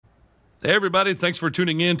Hey, everybody. Thanks for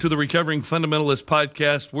tuning in to the Recovering Fundamentalist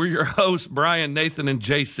Podcast. We're your hosts, Brian, Nathan, and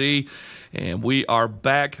JC, and we are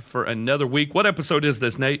back for another week. What episode is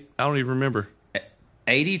this, Nate? I don't even remember.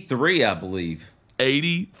 83, I believe.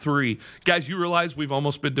 83. Guys, you realize we've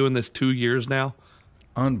almost been doing this 2 years now?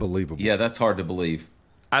 Unbelievable. Yeah, that's hard to believe.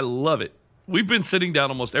 I love it. We've been sitting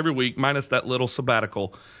down almost every week, minus that little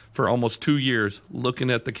sabbatical, for almost 2 years,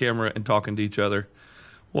 looking at the camera and talking to each other.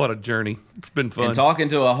 What a journey. It's been fun. And talking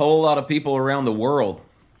to a whole lot of people around the world.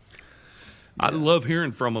 I love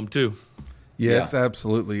hearing from them, too. Yeah, it's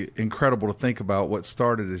absolutely incredible to think about what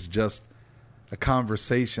started as just a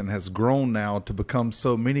conversation has grown now to become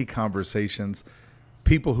so many conversations,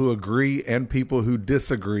 people who agree and people who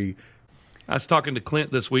disagree. I was talking to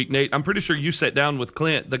Clint this week, Nate. I'm pretty sure you sat down with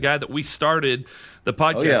Clint, the guy that we started the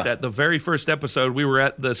podcast at. The very first episode, we were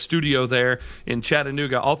at the studio there in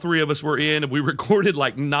Chattanooga. All three of us were in, and we recorded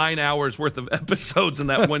like 9 hours worth of episodes in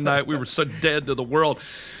that one night. We were so dead to the world.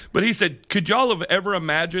 But he said, could y'all have ever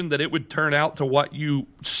imagined that it would turn out to what you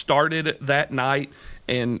started that night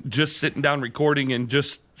and just sitting down recording and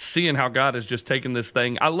just seeing how God has just taken this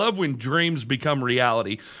thing? I love when dreams become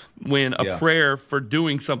reality, when a prayer for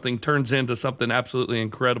doing something turns into something absolutely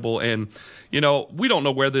incredible. And, you know, we don't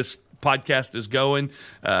know where this podcast is going.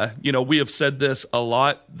 We have said this a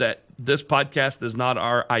lot, that this podcast is not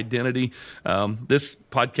our identity. This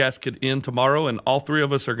podcast could end tomorrow, and all three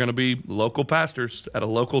of us are going to be local pastors at a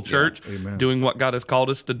local church doing what God has called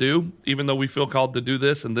us to do, even though we feel called to do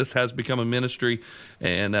this, and this has become a ministry.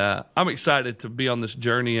 And I'm excited to be on this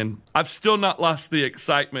journey, and I've still not lost the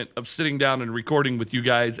excitement of sitting down and recording with you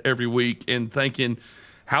guys every week and thinking,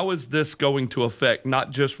 how is this going to affect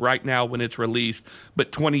not just right now when it's released,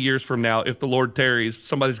 but 20 years from now, if the Lord tarries,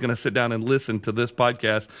 somebody's going to sit down and listen to this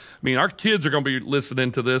podcast. I mean, our kids are going to be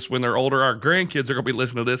listening to this when they're older. Our grandkids are going to be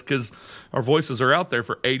listening to this because our voices are out there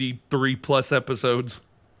for 83 plus episodes.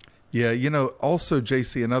 Yeah, also,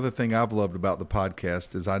 JC, another thing I've loved about the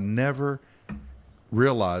podcast is I never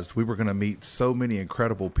realized we were going to meet so many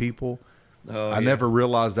incredible people. I never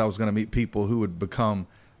realized I was going to meet people who would become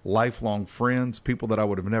lifelong friends, people that I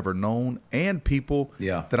would have never known, and people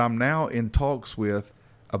that I'm now in talks with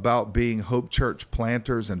about being Hope Church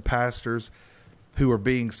planters and pastors who are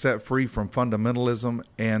being set free from fundamentalism.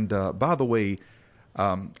 And by the way,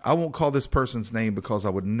 I won't call this person's name because I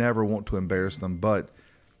would never want to embarrass them, but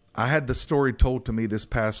I had the story told to me this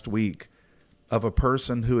past week of a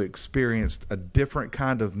person who experienced a different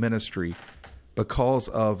kind of ministry because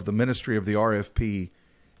of the ministry of the RFP.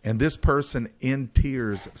 And this person in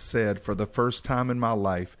tears said, for the first time in my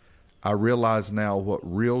life, I realize now what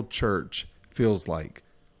real church feels like,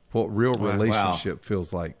 what real relationship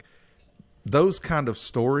feels like. Those kind of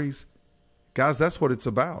stories, guys, that's what it's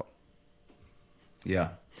about. Yeah.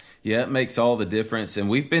 Yeah, it makes all the difference. And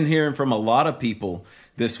we've been hearing from a lot of people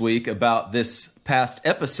this week about this past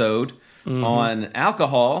episode on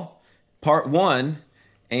alcohol, part 1.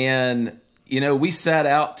 And we sat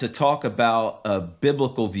out to talk about a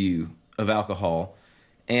biblical view of alcohol,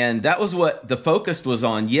 and that was what the focus was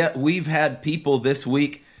on. Yet we've had people this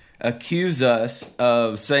week accuse us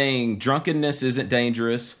of saying drunkenness isn't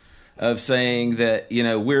dangerous, of saying that,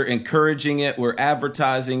 we're encouraging it, we're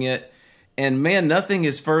advertising it. And man, nothing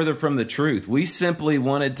is further from the truth. We simply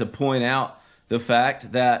wanted to point out the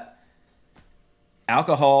fact that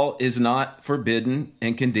alcohol is not forbidden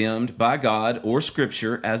and condemned by God or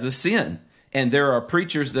Scripture as a sin. And there are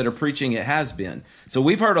preachers that are preaching it has been. So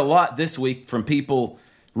we've heard a lot this week from people,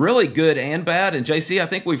 really good and bad. And JC, I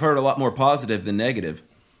think we've heard a lot more positive than negative.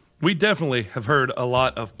 We definitely have heard a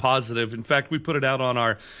lot of positive. In fact, we put it out on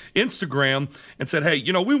our Instagram and said, hey,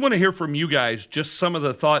 we want to hear from you guys, just some of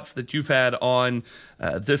the thoughts that you've had on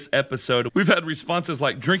this episode. We've had responses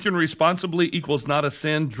like drinking responsibly equals not a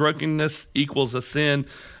sin. Drunkenness equals a sin.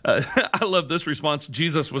 I love this response.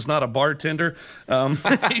 Jesus was not a bartender.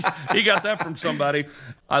 He got that from somebody.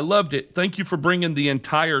 I loved it. Thank you for bringing the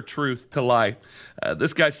entire truth to light.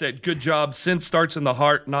 This guy said, good job. Sin starts in the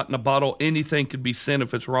heart, not in a bottle. Anything could be sin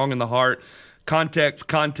if it's wrong in the heart. Context,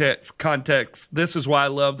 context, context. This is why I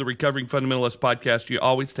love the Recovering Fundamentalist podcast. You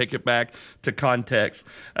always take it back to context.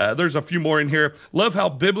 There's a few more in here. Love how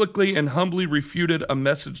biblically and humbly refuted a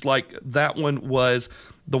message like that one was.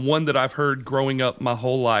 The one that I've heard growing up my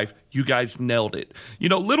whole life. You guys nailed it.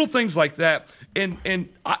 Little things like that. And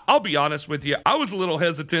I'll be honest with you. I was a little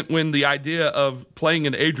hesitant when the idea of playing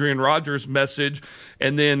an Adrian Rogers message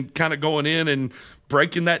and then kind of going in and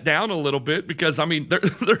breaking that down a little bit, because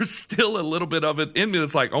there's still a little bit of it in me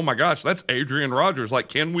that's like, oh my gosh, that's Adrian Rogers. Like,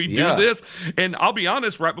 can we do this? And I'll be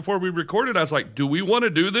honest, right before we recorded, I was like, do we want to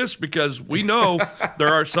do this? Because we know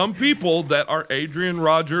there are some people that are Adrian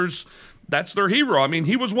Rogers that's their hero. I mean,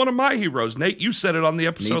 he was one of my heroes. Nate, you said it on the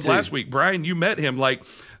episode last week. Brian, you met him like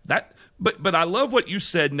that. But I love what you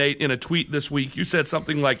said, Nate, in a tweet this week. You said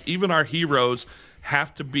something like, even our heroes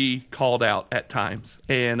have to be called out at times.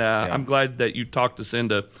 And I'm glad that you talked us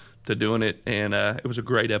into doing it. And it was a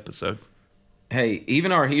great episode. Hey,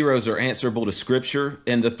 even our heroes are answerable to Scripture,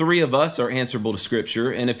 and the three of us are answerable to Scripture.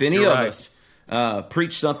 And if any of us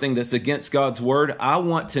preach something that's against God's word, I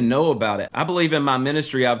want to know about it. I believe in my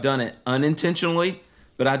ministry I've done it unintentionally,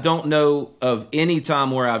 but I don't know of any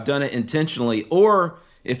time where I've done it intentionally, or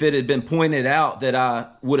if it had been pointed out that I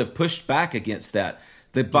would have pushed back against that.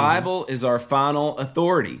 The Bible is our final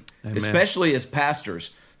authority, especially as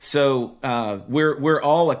pastors. So we're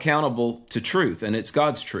all accountable to truth, and it's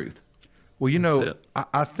God's truth. Well,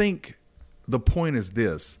 I think the point is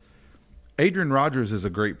this. Adrian Rogers is a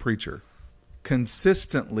great preacher.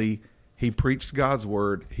 Consistently, he preached God's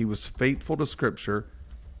word. He was faithful to Scripture.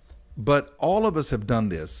 But all of us have done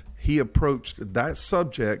this. He approached that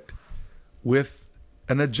subject with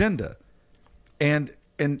an agenda. And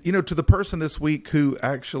to the person this week who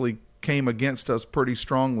actually came against us pretty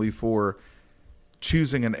strongly for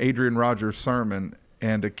choosing an Adrian Rogers sermon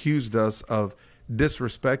and accused us of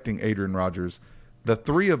disrespecting Adrian Rogers, the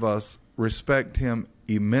three of us respect him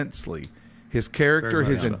immensely. His character,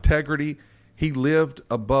 his integrity, he lived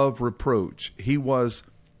above reproach. He was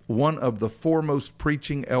one of the foremost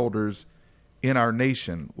preaching elders in our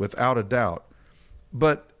nation, without a doubt.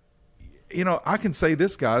 But I can say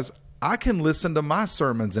this, guys, I can listen to my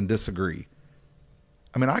sermons and disagree.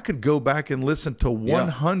 I mean, I could go back and listen to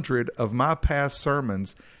 100 of my past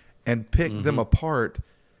sermons and pick them apart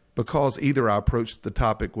because either I approached the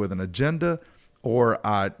topic with an agenda or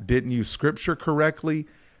I didn't use Scripture correctly.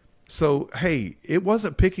 So, hey, it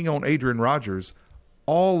wasn't picking on Adrian Rogers.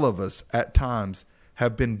 All of us at times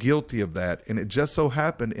have been guilty of that. And it just so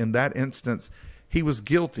happened in that instance, he was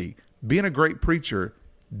guilty. Being a great preacher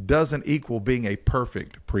doesn't equal being a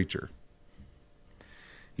perfect preacher.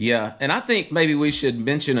 Yeah, and I think maybe we should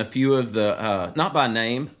mention a few of the, not by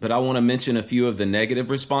name, but I want to mention a few of the negative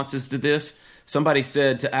responses to this. Somebody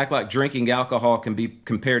said to act like drinking alcohol can be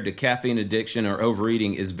compared to caffeine addiction or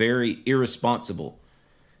overeating is very irresponsible.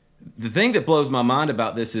 The thing that blows my mind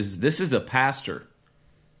about this is a pastor.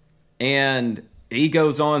 And he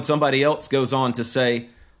goes on, somebody else goes on to say,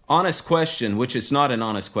 honest question, which is not an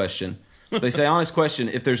honest question. They say, honest question,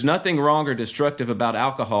 if there's nothing wrong or destructive about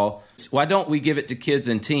alcohol, why don't we give it to kids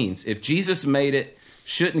and teens? If Jesus made it,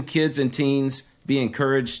 shouldn't kids and teens be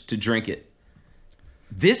encouraged to drink it?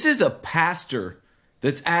 This is a pastor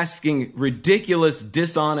that's asking ridiculous,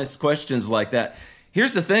 dishonest questions like that.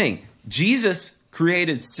 Here's the thing. Jesus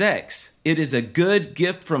created sex. It is a good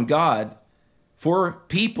gift from God for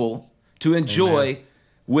people to enjoy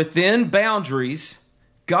within boundaries.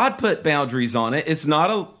 God put boundaries on it. It's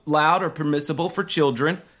not allowed or permissible for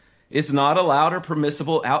children. It's not allowed or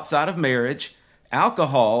permissible outside of marriage.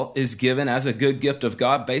 Alcohol is given as a good gift of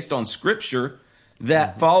God based on Scripture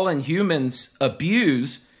that fallen humans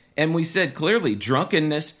abuse. And we said clearly,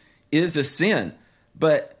 drunkenness is a sin.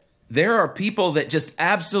 But there are people that just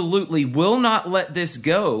absolutely will not let this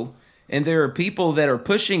go. And there are people that are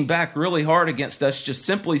pushing back really hard against us, just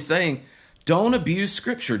simply saying, don't abuse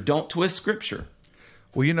Scripture. Don't twist Scripture.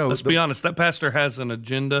 Well, let's be honest, that pastor has an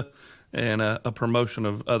agenda and a promotion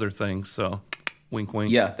of other things. So, wink,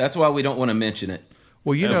 wink. Yeah, that's why we don't want to mention it.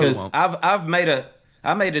 Well, because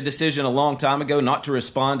I made a decision a long time ago not to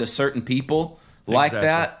respond to certain people like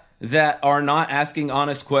that are not asking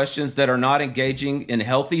honest questions, that are not engaging in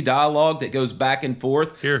healthy dialogue that goes back and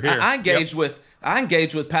forth. Here. I engaged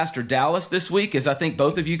with Pastor Dallas this week, as I think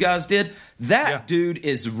both of you guys did. That dude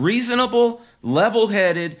is reasonable,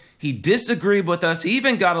 level-headed. He disagreed with us. He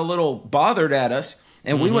even got a little bothered at us,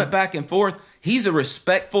 and we went back and forth. He's a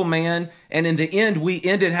respectful man, and in the end, we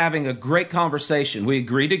ended having a great conversation. We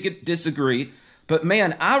agreed to disagree, but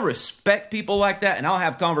man, I respect people like that, and I'll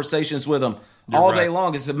have conversations with them all day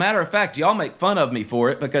long. As a matter of fact, y'all make fun of me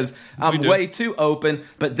for it because I'm way too open,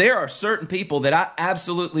 but there are certain people that I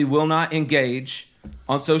absolutely will not engage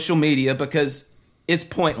on social media because it's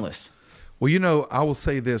pointless. Well, I will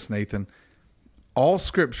say this, Nathan. All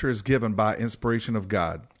Scripture is given by inspiration of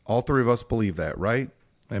God. All three of us believe that, right?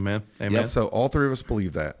 Amen. Yeah, so all three of us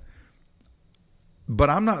believe that. But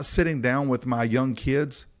I'm not sitting down with my young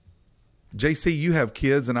kids. JC, you have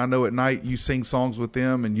kids, and I know at night you sing songs with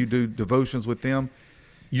them and you do devotions with them.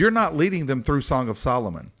 You're not leading them through Song of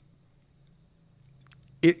Solomon.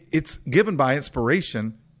 It's given by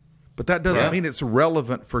inspiration, but that doesn't mean it's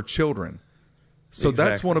relevant for children. So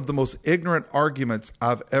that's one of the most ignorant arguments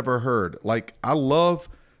I've ever heard. Like, I love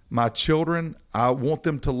my children, I want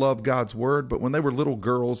them to love God's word, but when they were little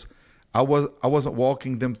girls, I wasn't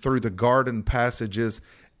walking them through the garden passages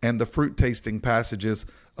and the fruit tasting passages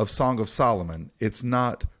of Song of Solomon. It's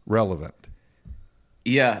not relevant.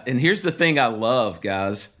 Yeah, and here's the thing I love,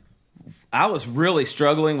 guys. I was really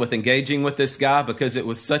struggling with engaging with this guy because it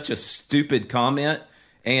was such a stupid comment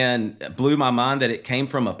and it blew my mind that it came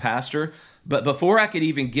from a pastor. But before I could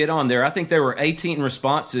even get on there, I think there were 18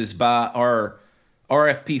 responses by our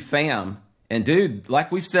RFP fam. And dude,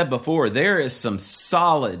 like we've said before, there is some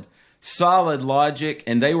solid logic,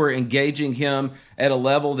 and they were engaging him at a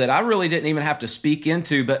level that I really didn't even have to speak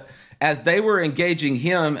into. But as they were engaging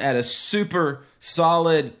him at a super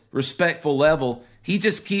solid, respectful level, he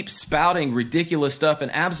just keeps spouting ridiculous stuff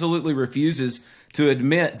and absolutely refuses to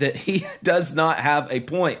admit that he does not have a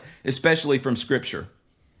point, especially from Scripture.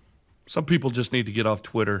 Some people just need to get off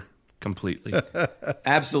Twitter completely.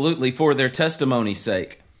 Absolutely, for their testimony's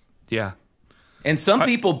sake. Yeah. And some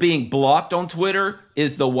people being blocked on Twitter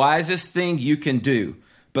is the wisest thing you can do,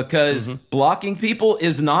 because blocking people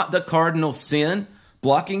is not the cardinal sin.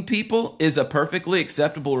 Blocking people is a perfectly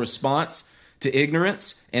acceptable response to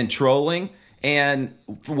ignorance and trolling. And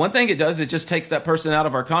for one thing it does, it just takes that person out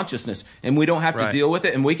of our consciousness, and we don't have to deal with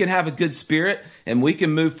it, and we can have a good spirit, and we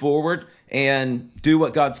can move forward and do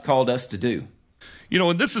what God's called us to do. You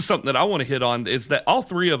know, and this is something that I want to hit on, is that all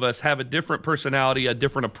three of us have a different personality, a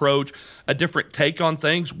different approach, a different take on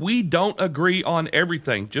things. We don't agree on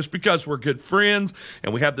everything. Just because we're good friends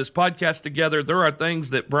and we have this podcast together, there are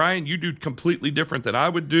things that, Brian, you do completely different than I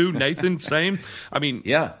would do. Nathan, same. I mean,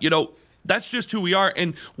 you know, that's just who we are.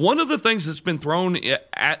 And one of the things that's been thrown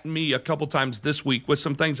at me a couple times this week with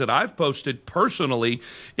some things that I've posted personally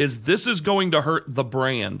is this is going to hurt the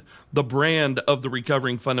brand of the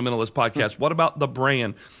Recovering Fundamentalist podcast. What about the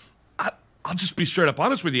brand? I'll just be straight up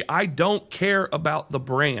honest with you. I don't care about the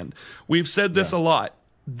brand. We've said this a lot.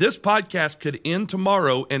 This podcast could end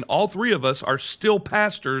tomorrow, and all three of us are still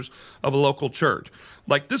pastors of a local church.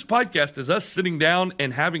 Like, this podcast is us sitting down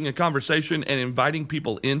and having a conversation and inviting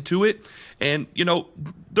people into it. And, you know,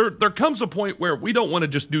 there comes a point where we don't want to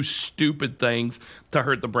just do stupid things to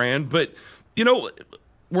hurt the brand. But, you know,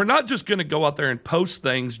 we're not just going to go out there and post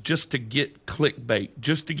things just to get clickbait,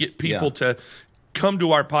 just to get people to come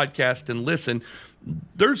to our podcast and listen.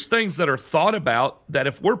 There's things that are thought about that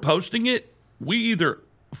if we're posting it, we either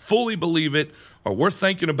fully believe it or we're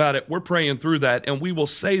thinking about it, we're praying through that, and we will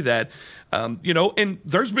say that. You know, and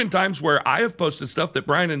there's been times where I have posted stuff that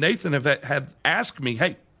Brian and Nathan have asked me,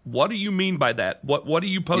 hey, what do you mean by that? What are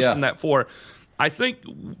you posting that for? I think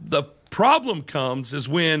the problem comes is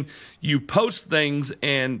when you post things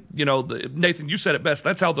and, you know, Nathan, you said it best.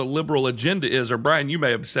 That's how the liberal agenda is. Or Brian, you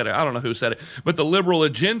may have said it. I don't know who said it. But the liberal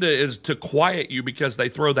agenda is to quiet you because they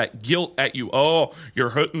throw that guilt at you. Oh, you're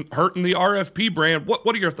hurting the RFP brand. What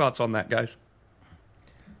are your thoughts on that, guys?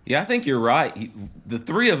 Yeah, I think you're right. The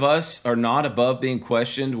three of us are not above being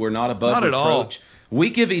questioned. We're not above reproach. We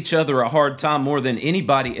give each other a hard time more than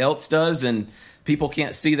anybody else does, and people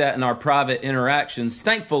can't see that in our private interactions,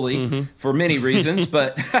 thankfully, for many reasons.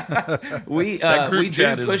 But we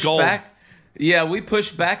do push back. Yeah, we push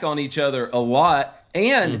back on each other a lot.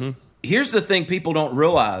 And here's the thing people don't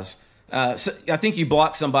realize. So I think you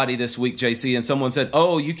blocked somebody this week, JC, and someone said,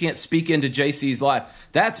 oh, you can't speak into JC's life.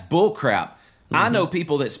 That's bullcrap. I know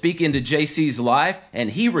people that speak into JC's life, and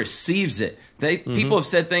he receives it. People have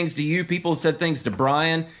said things to you. People have said things to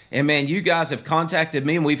Brian. And, man, you guys have contacted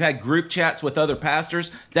me, and we've had group chats with other pastors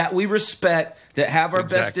that we respect, that have our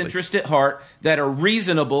best interest at heart, that are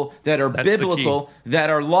reasonable, that are biblical, that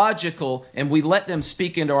are logical, and we let them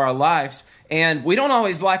speak into our lives. And we don't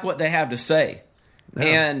always like what they have to say. No.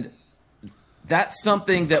 And that's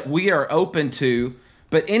something that we are open to.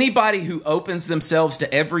 But anybody who opens themselves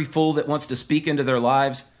to every fool that wants to speak into their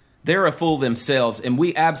lives, they're a fool themselves, and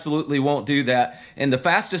we absolutely won't do that. And the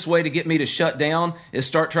fastest way to get me to shut down is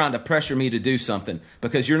start trying to pressure me to do something,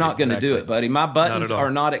 because you're not going to do it, buddy. My buttons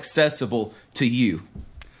are not accessible to you.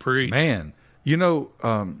 Preach. Man, you know,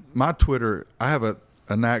 my Twitter, I have a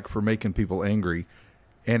knack for making people angry,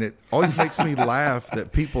 and it always makes me laugh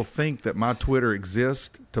that people think that my Twitter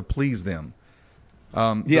exists to please them. You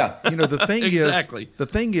know, the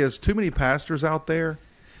thing is, too many pastors out there,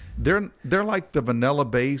 they're like the vanilla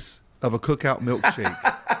base of a cookout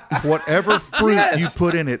milkshake. Whatever fruit you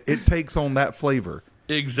put in it, it takes on that flavor.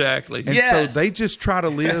 Exactly. And so they just try to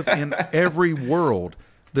live in every world.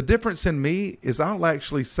 The difference in me is I'll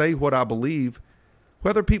actually say what I believe,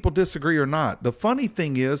 whether people disagree or not. The funny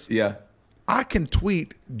thing is, I can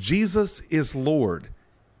tweet, Jesus is Lord.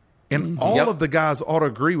 And all of the guys ought to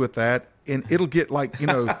agree with that. And it'll get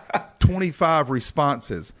 25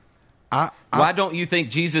 responses. Why don't you think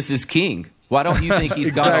Jesus is king? Why don't you think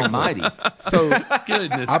he's God Almighty? So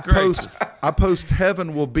Goodness I post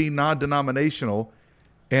heaven will be non-denominational,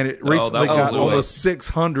 and it recently got almost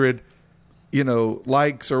 600,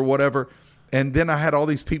 likes or whatever. And then I had all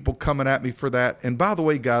these people coming at me for that. And by the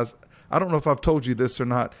way, guys, I don't know if I've told you this or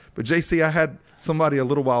not, but JC, I had somebody a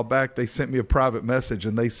little while back, they sent me a private message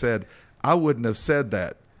and they said, I wouldn't have said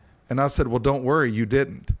that. And I said, well, don't worry, you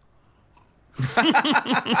didn't.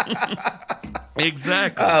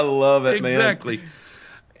 Exactly. I love it, man. Exactly.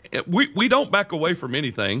 We don't back away from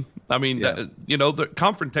anything. I mean, the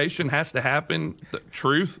confrontation has to happen, the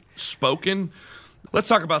truth spoken. Let's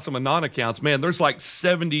talk about some Anon accounts. Man, there's like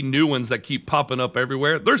 70 new ones that keep popping up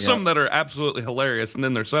everywhere. There's some that are absolutely hilarious, and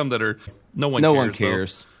then there's some that are no one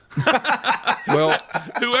cares. Well,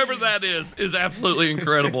 whoever that is absolutely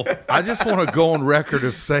incredible. I just want to go on record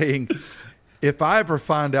of saying, if I ever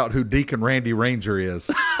find out who Deacon Randy Ranger is,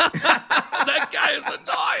 that guy is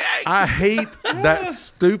annoying. I hate that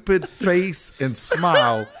stupid face and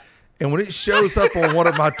smile. And when it shows up on one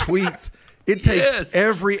of my tweets, it takes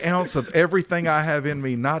every ounce of everything I have in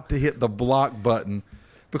me not to hit the block button,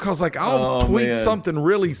 because I'll tweet something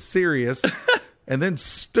really serious and then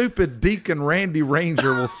stupid Deacon Randy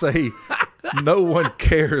Ranger will say, no one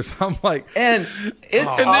cares. I'm like, and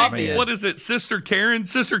it's obvious. What is it? Sister Karen will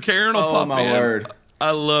pop in. Oh, my word.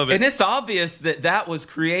 I love it. And it's obvious that was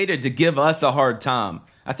created to give us a hard time.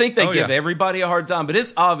 I think they give everybody a hard time, but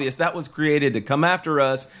it's obvious that was created to come after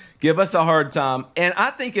us, give us a hard time. And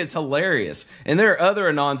I think it's hilarious. And there are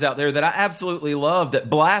other Anons out there that I absolutely love that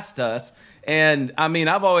blast us. And I mean,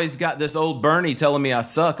 I've always got this old Bernie telling me I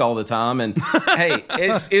suck all the time. And hey,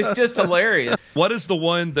 it's just hilarious. What is the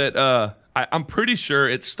one that I'm pretty sure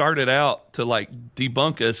it started out to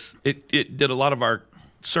debunk us? It did a lot of our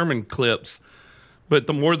sermon clips, but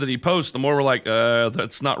the more that he posts, the more we're like,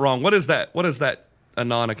 that's not wrong. What is that? What is that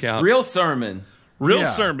Anon account? Real Sermon.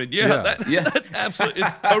 Sermon. Yeah. That's absolutely,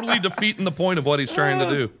 it's totally defeating the point of what he's trying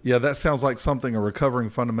to do. Yeah, that sounds like something a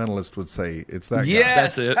recovering fundamentalist would say. It's that guy.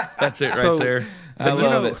 Yes. That's it right there. I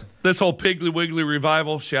love it. This whole Piggly Wiggly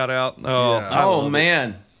revival, shout out. Oh,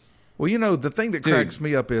 man. Well, the thing that cracks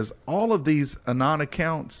me up is all of these Anon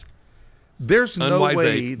accounts, there's no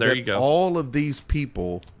way that all of these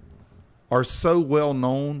people are so well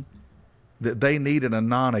known that they need an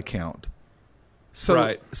Anon account.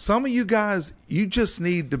 So some of you guys, you just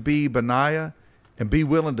need to be Benaiah and be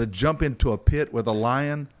willing to jump into a pit with a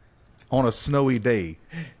lion on a snowy day.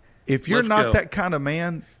 If you're not that kind of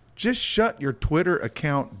man, just shut your Twitter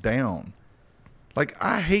account down.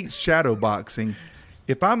 I hate shadowboxing.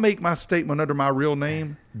 If I make my statement under my real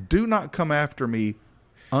name, do not come after me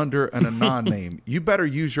under an Anon name. You better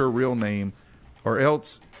use your real name, or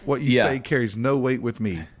else what you say carries no weight with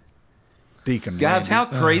me. Deacon Guys,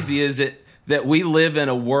 Randy. How crazy is it that we live in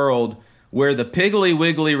a world where the Piggly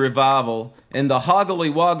Wiggly revival and the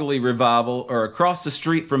Hoggly Woggly revival are across the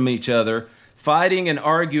street from each other, fighting and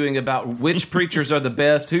arguing about which preachers are the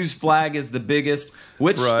best, whose flag is the biggest,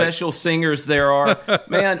 which special singers there are.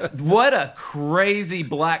 Man, what a crazy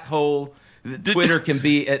black hole that Twitter can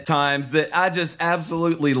be at times that I just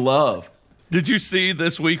absolutely love. Did you see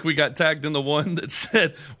this week we got tagged in the one that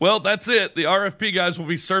said, well, that's it. The RFP guys will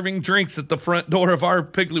be serving drinks at the front door of our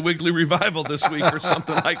Piggly Wiggly revival this week or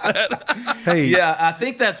something like that. Hey. Yeah, I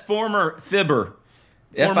think that's former Fibber.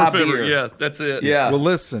 Former Fibber, yeah, that's it. Yeah. Well,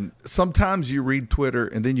 listen, sometimes you read Twitter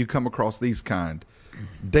and then you come across these kind.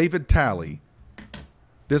 David Talley,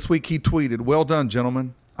 this week he tweeted, well done,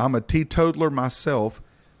 gentlemen. I'm a teetotaler myself,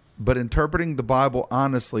 but interpreting the Bible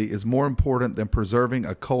honestly is more important than preserving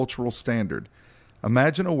a cultural standard.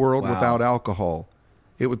 Imagine a world without alcohol.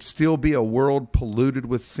 It would still be a world polluted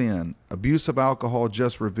with sin. Abuse of alcohol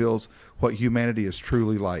just reveals what humanity is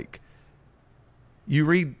truly like. You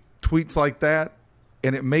read tweets like that,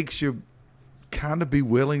 and it makes you kind of be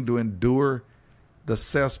willing to endure the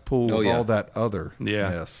cesspool of all that other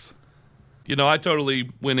mess. I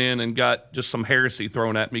totally went in and got just some heresy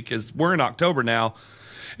thrown at me because we're in October now.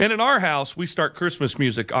 And in our house, we start Christmas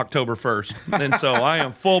music October 1st. And so I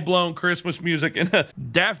am full-blown Christmas music. And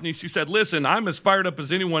Daphne, she said, listen, I'm as fired up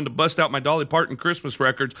as anyone to bust out my Dolly Parton Christmas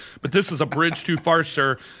records, but this is a bridge too far,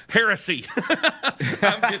 sir. Heresy.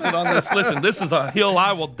 I'm getting it on this. Listen, this is a hill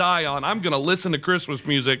I will die on. I'm going to listen to Christmas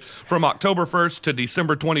music from October 1st to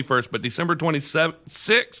December 21st. But December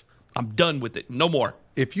 26th, I'm done with it. No more.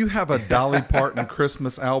 If you have a Dolly Parton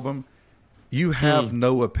Christmas album, you have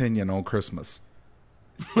no opinion on Christmas.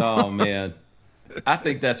 Oh, man. I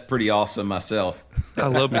think that's pretty awesome myself. I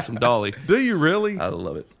love me some Dolly. Do you really? I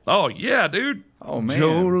love it. Oh, yeah, dude. Oh, man.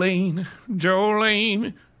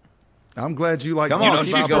 Jolene. I'm glad you like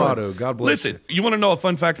vibrato. God bless you. Listen, you want to know a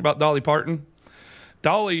fun fact about Dolly Parton?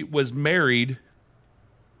 Dolly was married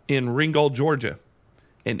in Ringgold, Georgia.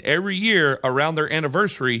 And every year around their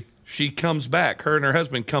anniversary, she comes back. Her and her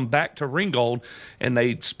husband come back to Ringgold, and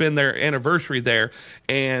they spend their anniversary there.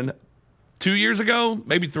 And 2 years ago,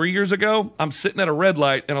 maybe 3 years ago, I'm sitting at a red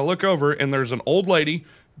light, and I look over, and there's an old lady,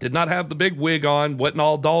 did not have the big wig on, wasn't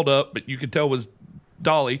all dolled up, but you could tell was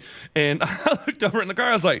Dolly. And I looked over in the car,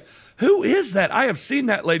 I was like, who is that? I have seen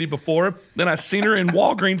that lady before. Then I seen her in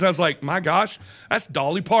Walgreens. I was like, my gosh, that's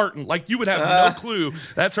Dolly Parton. Like, you would have no clue.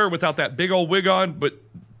 That's her without that big old wig on, but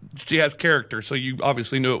she has character, so you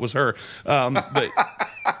obviously knew it was her. But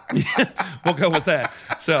we'll go with that.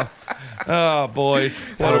 So, boys,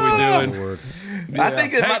 what are we doing? Yeah. I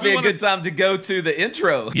think it might be a good time to go to the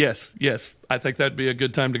intro. Yes. I think that'd be a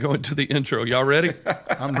good time to go into the intro. Y'all ready?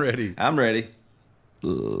 I'm ready. I'm ready.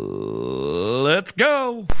 Let's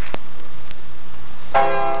go.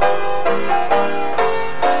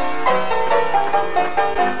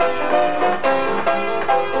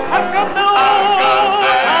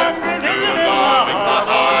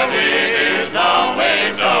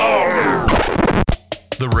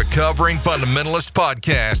 The Recovering Fundamentalist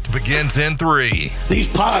Podcast begins in 3. These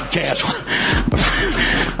podcasts,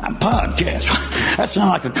 that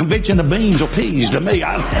sounds like a convention of beans or peas to me.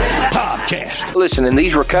 Podcast. Listen, and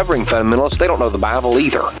these recovering fundamentalists, they don't know the Bible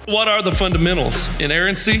either. What are the fundamentals?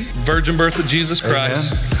 Inerrancy, virgin birth of Jesus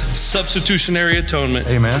Christ, substitutionary atonement,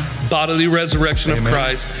 Amen, bodily resurrection of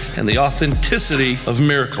Christ, and the authenticity of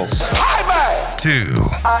miracles. 2.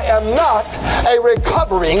 I am not a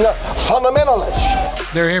recovering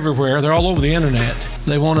fundamentalist. They're everywhere. They're all over the internet.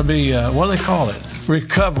 They want to be, what do they call it?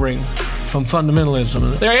 Recovering from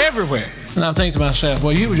fundamentalism. They're everywhere. And I think to myself,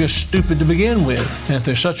 well, you were just stupid to begin with. And if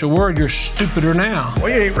there's such a word, you're stupider now.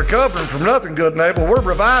 We ain't recovering from nothing, good neighbor. We're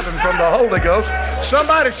reviving from the Holy Ghost.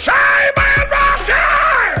 Somebody say, man,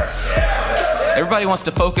 Everybody wants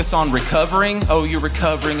to focus on recovering. Oh, you're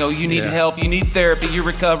recovering. Oh, you need help. You need therapy. You're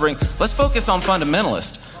recovering. Let's focus on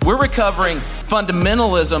fundamentalists. We're recovering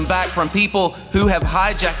fundamentalism back from people who have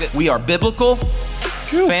hijacked it. We are biblical.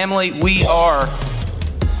 Family, we are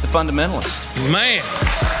the fundamentalists. Man.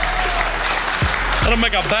 That'll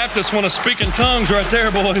make a Baptist want to speak in tongues right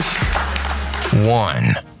there, boys.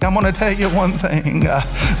 1. I'm going to tell you one thing.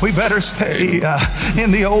 We better stay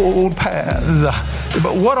in the old paths.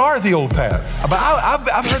 But what are the old paths? But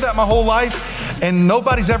I've heard that my whole life, and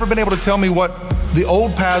nobody's ever been able to tell me what the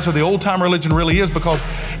old paths or the old-time religion really is, because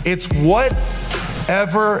it's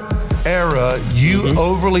whatever era you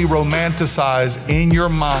overly romanticize in your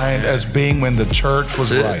mind as being when the church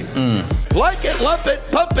was right. Like it, lump it,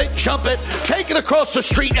 pump it, chump it, take it across the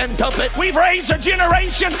street and dump it. We've raised a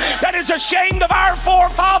generation that is ashamed of our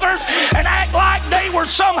forefathers and act like they were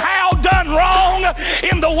somehow done wrong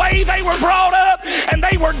in the way they were brought up, and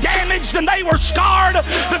they were damaged and they were scarred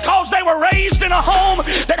because they were raised in a home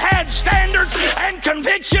that had standards and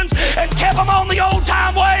convictions and kept them on the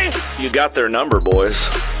old-time way. You got their number, boys.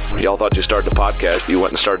 Y'all thought you started a podcast. You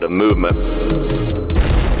went and started a movement.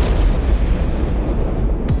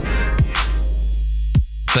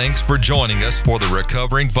 Thanks for joining us for the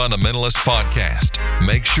Recovering Fundamentalist Podcast.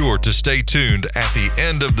 Make sure to stay tuned at the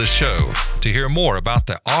end of the show to hear more about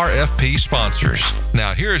the RFP sponsors.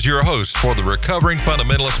 Now, here's your host for the Recovering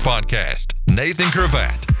Fundamentalist Podcast, Nathan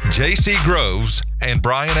Cravatt, J.C. Groves, and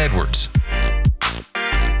Brian Edwards.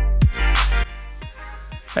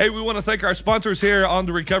 Hey, we want to thank our sponsors here on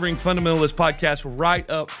the Recovering Fundamentalist Podcast right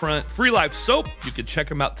up front. Free Life Soap. You can check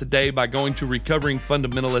them out today by going to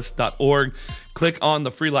recoveringfundamentalist.org. Click on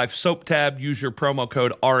the Free Life Soap tab. Use your promo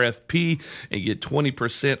code RFP and get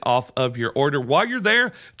 20% off of your order. While you're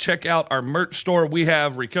there, check out our merch store. We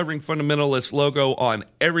have Recovering Fundamentalist logo on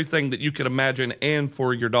everything that you can imagine and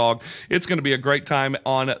for your dog. It's going to be a great time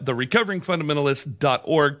on the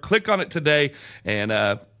recoveringfundamentalist.org. Click on it today,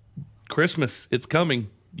 and Christmas, it's coming.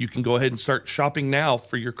 You can go ahead and start shopping now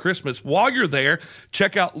for your Christmas. While you're there,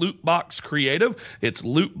 check out Lootbox Creative. It's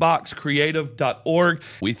lootboxcreative.org.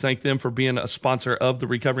 We thank them for being a sponsor of the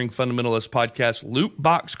Recovering Fundamentalist Podcast,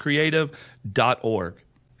 lootboxcreative.org.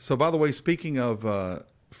 So, by the way, speaking of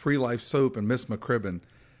Free Life Soap and Miss McCribbin,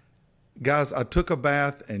 guys, I took a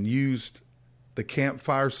bath and used the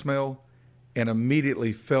campfire smell and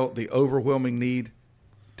immediately felt the overwhelming need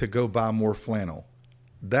to go buy more flannel.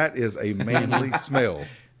 That is a manly smell.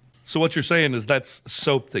 So what you're saying is that's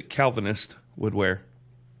soap that Calvinists would wear?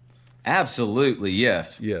 Absolutely,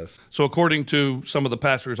 yes. Yes. So according to some of the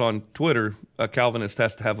pastors on Twitter, a Calvinist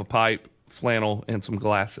has to have a pipe, flannel, and some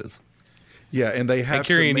glasses. Yeah, and they have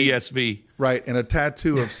carry to an ESV. Right, and a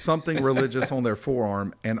tattoo of something religious on their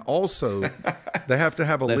forearm. And also, they have to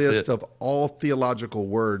have a list of all theological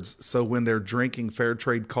words. So when they're drinking fair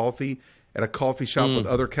trade coffee at a coffee shop with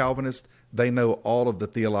other Calvinists, they know all of the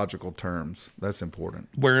theological terms. That's important.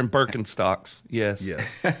 Wearing Birkenstocks, yes.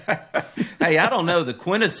 Yes. Hey, I don't know. The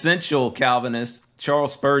quintessential Calvinist,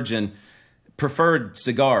 Charles Spurgeon, preferred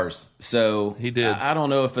cigars. So he did. I don't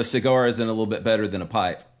know if a cigar isn't a little bit better than a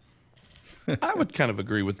pipe. I would kind of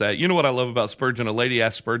agree with that. You know what I love about Spurgeon? A lady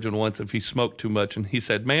asked Spurgeon once if he smoked too much, and he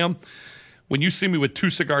said, "Ma'am, when you see me with 2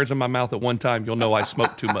 cigars in my mouth at one time, you'll know I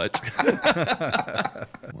smoke too much." I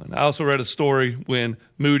also read a story when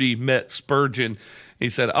Moody met Spurgeon. He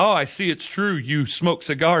said, "Oh, I see it's true you smoke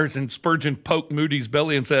cigars." And Spurgeon poked Moody's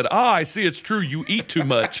belly and said, "Ah, I see it's true you eat too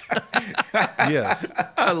much." Yes.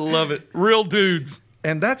 I love it. Real dudes.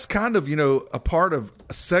 And that's kind of, a part of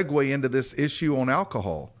a segue into this issue on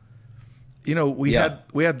alcohol. We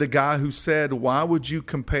had the guy who said, "Why would you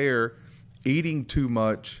compare eating too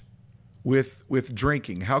much with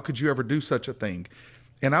drinking? How could you ever do such a thing?"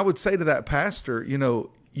 And I would say to that pastor, you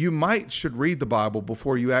should read the Bible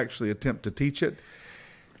before you actually attempt to teach it.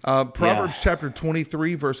 Proverbs chapter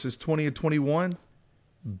 23, verses 20 and 21.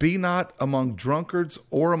 "Be not among drunkards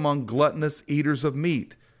or among gluttonous eaters of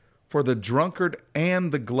meat, for the drunkard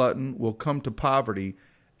and the glutton will come to poverty,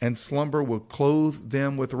 and slumber will clothe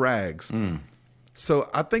them with rags." So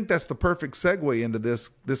I think that's the perfect segue into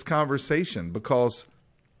this conversation, because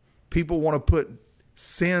people want to put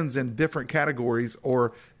sins in different categories,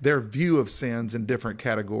 or their view of sins in different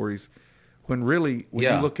categories, when really,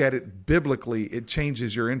 when you look at it biblically, it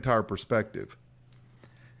changes your entire perspective.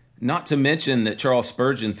 Not to mention that Charles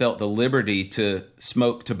Spurgeon felt the liberty to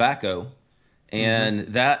smoke tobacco, and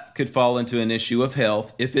that could fall into an issue of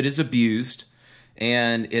health if it is abused.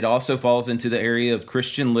 And it also falls into the area of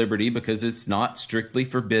Christian liberty because it's not strictly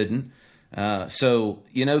forbidden. So,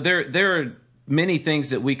 there are many things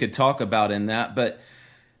that we could talk about in that. But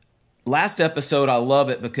last episode, I love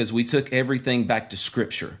it because we took everything back to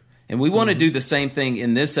Scripture. And we want to do the same thing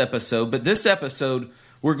in this episode. But this episode,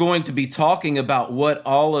 we're going to be talking about what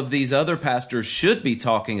all of these other pastors should be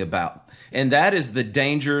talking about. And that is the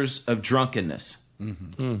dangers of drunkenness.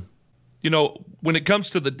 When it comes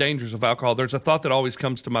to the dangers of alcohol, there's a thought that always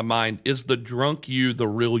comes to my mind: is the drunk you the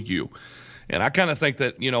real you? And I kind of think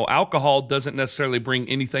that, alcohol doesn't necessarily bring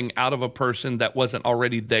anything out of a person that wasn't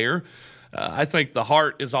already there. I think the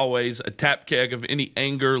heart is always a tap keg of any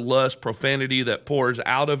anger, lust, profanity that pours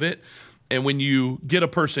out of it. And when you get a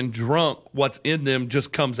person drunk, what's in them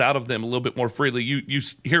just comes out of them a little bit more freely. You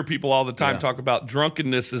hear people all the time talk about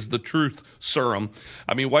drunkenness is the truth serum.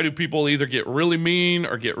 I mean, why do people either get really mean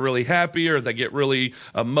or get really happy or they get really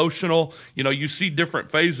emotional? You see different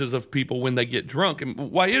phases of people when they get drunk. And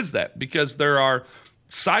why is that? Because there are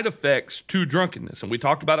side effects to drunkenness. And we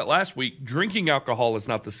talked about it last week. Drinking alcohol is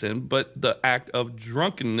not the sin, but the act of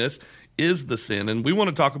drunkenness is the sin. And we want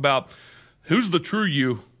to talk about who's the true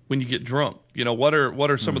you when you get drunk. What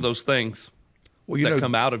are some of those things that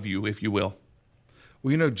come out of you, if you will?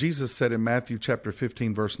 Well, Jesus said in Matthew chapter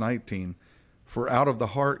 15, verse 19, "For out of the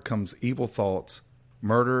heart comes evil thoughts,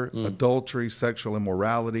 murder, adultery, sexual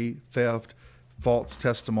immorality, theft, false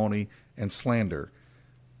testimony, and slander."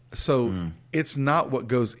 So it's not what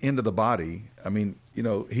goes into the body. I mean,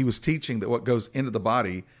 he was teaching that what goes into the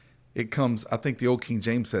body, it comes, I think the old King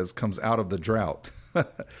James says, comes out of the drought.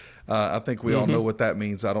 I think we all know what that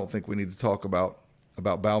means. I don't think we need to talk about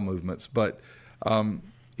bowel movements. But,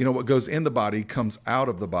 what goes in the body comes out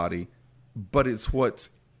of the body, but it's what's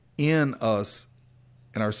in us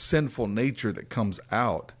and our sinful nature that comes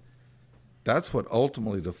out. That's what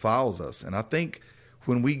ultimately defiles us. And I think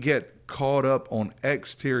when we get caught up on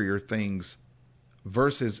exterior things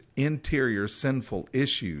versus interior sinful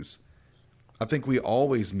issues, I think we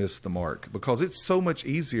always miss the mark, because it's so much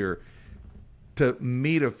easier to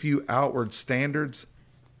meet a few outward standards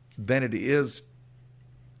than it is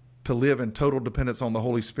to live in total dependence on the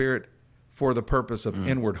Holy Spirit for the purpose of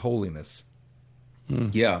inward holiness.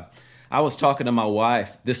 Yeah. I was talking to my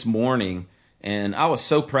wife this morning, and I was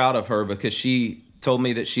so proud of her because she told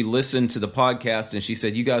me that she listened to the podcast, and she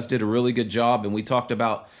said, "You guys did a really good job." And we talked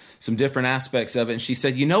about some different aspects of it. And she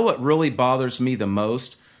said, what really bothers me the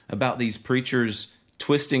most about these preachers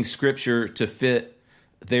twisting Scripture to fit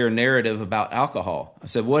their narrative about alcohol? I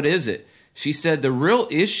said, "What is it?" She said, "The real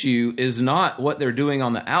issue is not what they're doing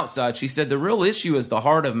on the outside." She said, "The real issue is the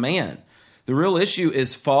heart of man. The real issue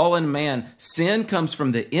is fallen man. Sin comes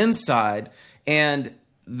from the inside, and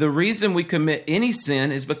the reason we commit any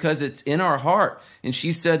sin is because it's in our heart." And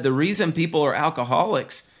she said the reason people are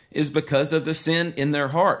alcoholics is because of the sin in their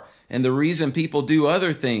heart. And the reason people do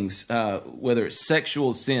other things, whether it's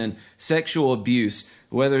sexual sin, sexual abuse,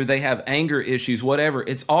 whether they have anger issues, whatever,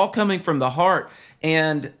 it's all coming from the heart.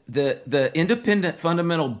 And the independent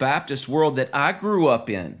fundamental Baptist world that I grew up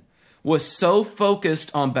in was so focused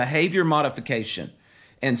on behavior modification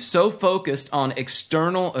and so focused on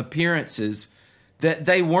external appearances that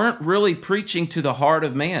they weren't really preaching to the heart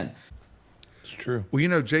of man. It's true. Well,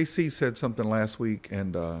 JC said something last week,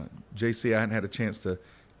 and JC, I hadn't had a chance to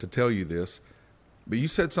tell you this, but you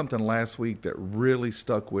said something last week that really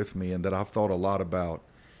stuck with me and that I've thought a lot about.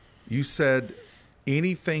 You said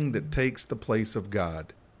anything that takes the place of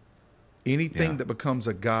God, anything that becomes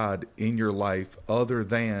a God in your life other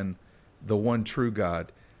than the one true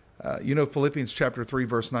God. Philippians chapter 3,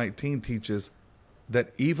 verse 19 teaches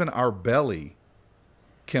that even our belly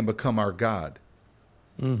can become our God.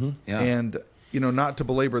 Mm-hmm. Yeah. And, not to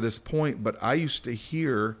belabor this point, but I used to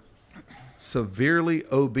hear severely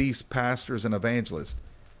obese pastors and evangelists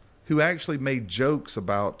who actually made jokes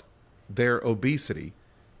about their obesity.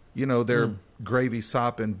 Their gravy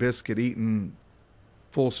sopping, biscuit eating,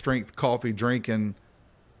 full strength coffee drinking,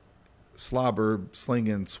 slobber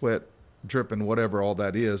slinging, sweat dripping, whatever all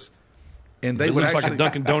that is. And they would actually, like a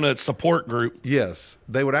Dunkin' Donuts support group. Yes,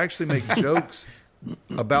 they would actually make jokes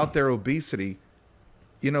about their obesity,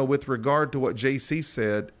 with regard to what JC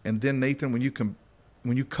said. And then Nathan, when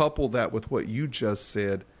you couple that with what you just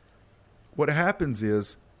said, what happens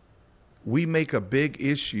is we make a big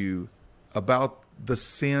issue about the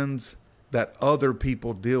sins that other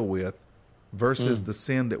people deal with versus the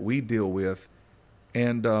sin that we deal with.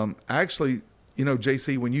 And actually,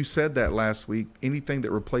 JC, when you said that last week, anything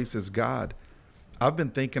that replaces God, I've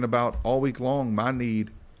been thinking about all week long my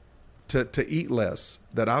need to eat less,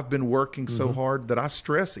 that I've been working so hard that I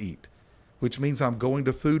stress eat, which means I'm going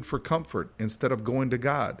to food for comfort instead of going to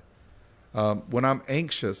God. When I'm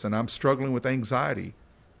anxious and I'm struggling with anxiety,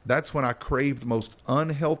 that's when I crave the most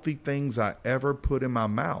unhealthy things I ever put in my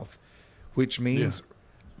mouth, which means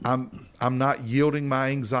I'm not yielding my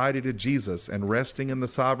anxiety to Jesus and resting in the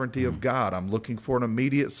sovereignty of God. I'm looking for an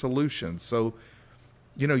immediate solution. So,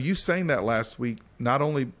 you saying that last week not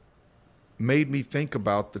only made me think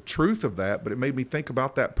about the truth of that, but it made me think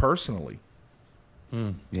about that personally.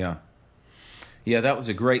 Yeah. Yeah, that was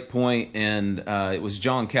a great point. And it was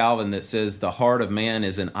John Calvin that says the heart of man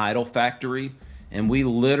is an idol factory, and we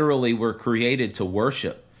literally were created to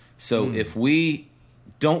worship. So if we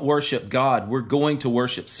don't worship God, we're going to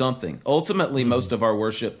worship something. Ultimately, most of our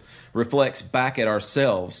worship reflects back at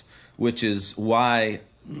ourselves, which is why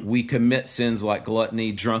we commit sins like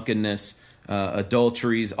gluttony, drunkenness,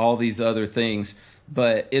 adulteries, all these other things.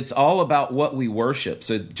 But it's all about what we worship.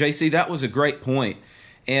 So, JC, that was a great point.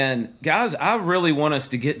 And guys, I really want us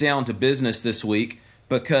to get down to business this week,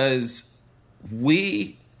 because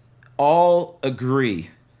we all agree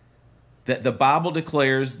that the Bible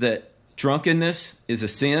declares that drunkenness is a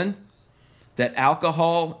sin, that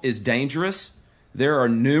alcohol is dangerous. There are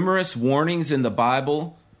numerous warnings in the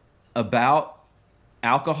Bible about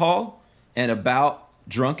alcohol and about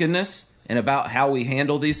drunkenness and about how we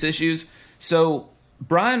handle these issues. So,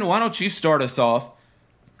 Brian, why don't you start us off?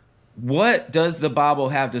 What does the Bible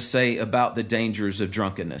have to say about the dangers of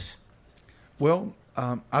drunkenness? Well,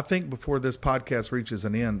 I think before this podcast reaches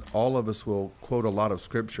an end, all of us will quote a lot of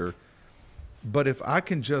scripture. But if I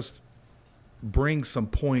can just bring some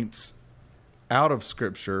points out of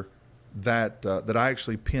scripture that I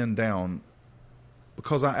actually pinned down,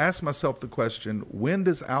 because I asked myself the question, when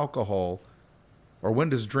does alcohol, or when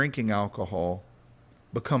does drinking alcohol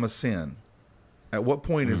become a sin? At what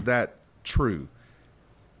point is that true?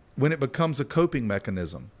 When it becomes a coping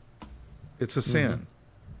mechanism, it's a sin.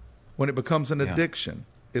 When it becomes an addiction,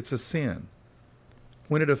 it's a sin.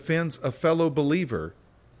 When it offends a fellow believer,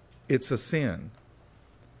 it's a sin.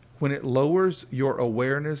 When it lowers your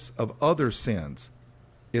awareness of other sins,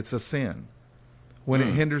 it's a sin. When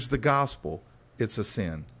it hinders the gospel, it's a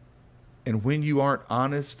sin. And when you aren't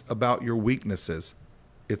honest about your weaknesses,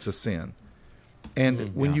 it's a sin.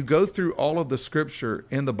 And when you go through all of the scripture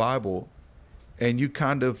in the Bible and you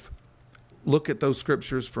kind of look at those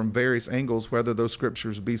scriptures from various angles, whether those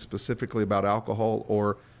scriptures be specifically about alcohol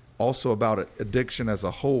or also about addiction as a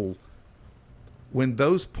whole, when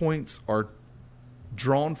those points are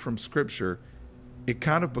drawn from scripture, it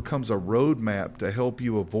kind of becomes a roadmap to help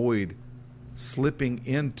you avoid slipping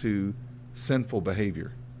into sinful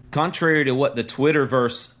behavior. Contrary to what the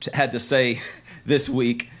Twitterverse had to say this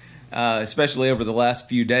week, especially over the last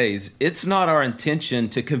few days, it's not our intention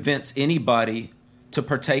to convince anybody to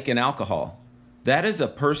partake in alcohol. That is a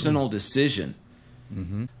personal decision.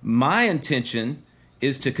 My intention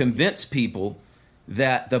is to convince people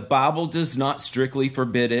that the Bible does not strictly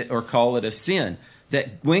forbid it or call it a sin.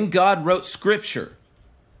 That when God wrote Scripture,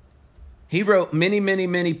 he wrote many, many,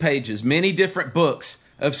 many pages, many different books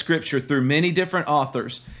of Scripture through many different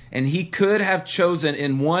authors, and he could have chosen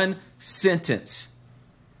in one sentence,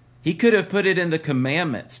 he could have put it in the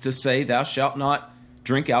commandments to say, thou shalt not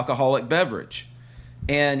drink alcoholic beverage.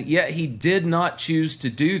 And yet he did not choose to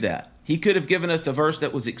do that. He could have given us a verse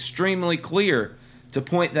that was extremely clear to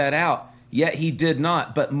point that out, yet he did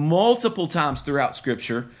not. But multiple times throughout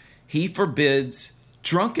Scripture, he forbids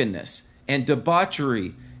drunkenness and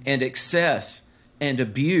debauchery and excess and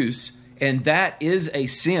abuse, and that is a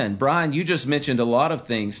sin. Brian, you just mentioned a lot of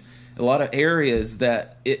things, a lot of areas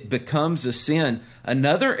that it becomes a sin.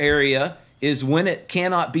 Another area is when it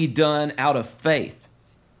cannot be done out of faith.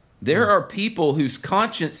 There are people whose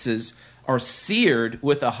consciences are seared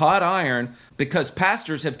with a hot iron because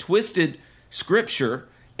pastors have twisted Scripture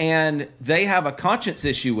and they have a conscience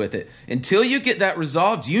issue with it. Until you get that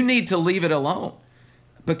resolved, you need to leave it alone,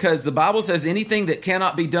 because the Bible says anything that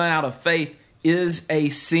cannot be done out of faith is a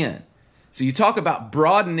sin. So you talk about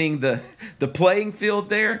broadening the playing field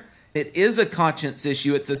there. It is a conscience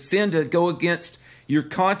issue. It's a sin to go against your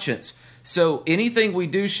conscience. So anything we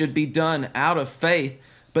do should be done out of faith.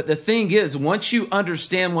 But the thing is, once you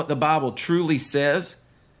understand what the Bible truly says,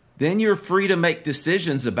 then you're free to make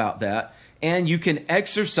decisions about that, and you can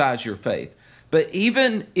exercise your faith. But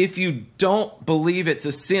even if you don't believe it's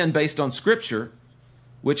a sin based on Scripture,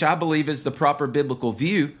 which I believe is the proper biblical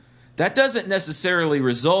view, that doesn't necessarily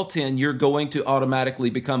result in you're going to automatically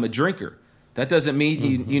become a drinker. That doesn't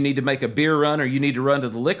mean you need to make a beer run or you need to run to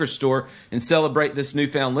the liquor store and celebrate this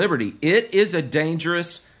newfound liberty. It is a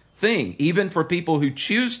dangerous thing, even for people who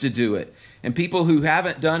choose to do it, and people who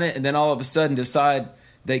haven't done it and then all of a sudden decide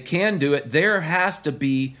they can do it. There has to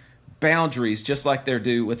be boundaries, just like there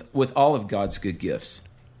do with all of God's good gifts.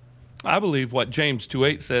 I believe what James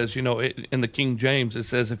 2:8 says, in the King James, it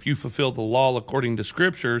says, if you fulfill the law according to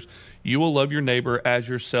Scriptures, you will love your neighbor as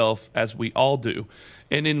yourself, as we all do.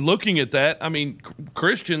 And in looking at that, I mean,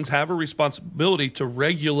 Christians have a responsibility to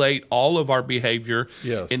regulate all of our behavior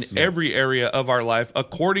in every area of our life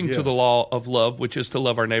according to the law of love, which is to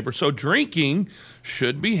love our neighbor. So drinking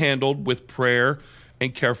should be handled with prayer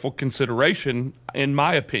and careful consideration, in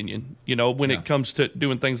my opinion, when it comes to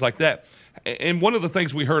doing things like that. And one of the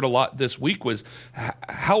things we heard a lot this week was,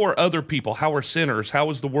 how are other people, how are sinners, how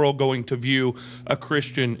is the world going to view a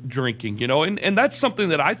Christian drinking? And that's something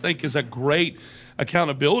that I think is a great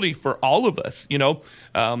accountability for all of us.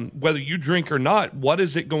 Whether you drink or not, what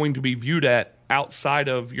is it going to be viewed at outside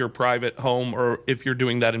of your private home, or if you're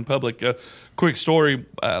doing that in public? A quick story,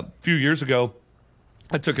 a few years ago,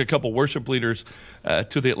 I took a couple worship leaders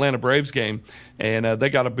to the Atlanta Braves game, and they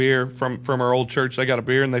got a beer from our old church. They got a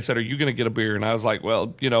beer, and they said, are you going to get a beer? And I was like,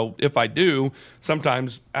 well, if I do,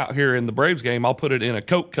 sometimes out here in the Braves game, I'll put it in a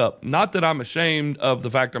Coke cup. Not that I'm ashamed of the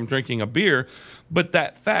fact I'm drinking a beer, but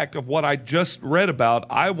that fact of what I just read about,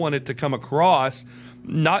 I wanted to come across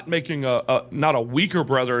not making not a weaker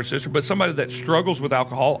brother or sister, but somebody that struggles with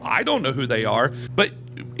alcohol. I don't know who they are, but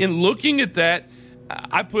in looking at that,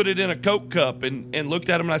 I put it in a Coke cup and looked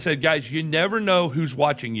at them, and I said, guys, you never know who's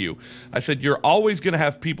watching you. I said, you're always going to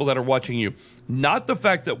have people that are watching you. Not the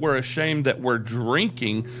fact that we're ashamed that we're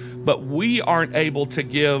drinking, but we aren't able to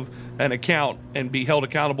give an account and be held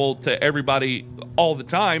accountable to everybody all the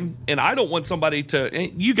time. And I don't want somebody to,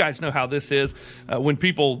 you guys know how this is, when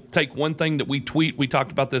people take one thing that we tweet, we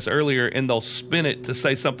talked about this earlier, and they'll spin it to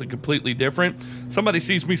say something completely different. Somebody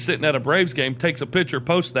sees me sitting at a Braves game, takes a picture,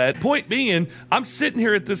 posts that. Point being, I'm sitting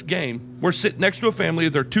here at this game. We're sitting next to a family.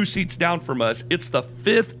 They're 2 seats down from us. It's the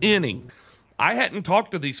 5th inning. I hadn't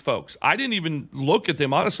talked to these folks. I didn't even look at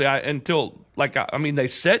them, honestly, until, they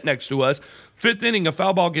sat next to us. 5th inning, a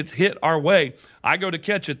foul ball gets hit our way. I go to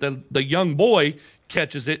catch it. The young boy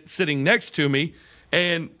catches it sitting next to me,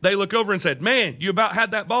 and they look over and said, man, you about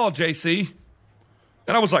had that ball, JC.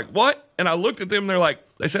 And I was like, what? And I looked at them, and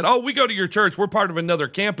they said, oh, we go to your church. We're part of another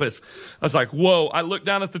campus. I was like, whoa. I looked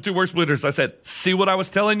down at the 2 worship leaders. I said, see what I was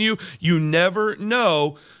telling you? You never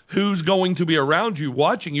know who's going to be around you,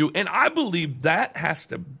 watching you. And I believe that has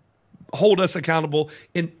to hold us accountable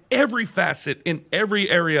in every facet, in every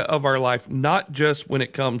area of our life, not just when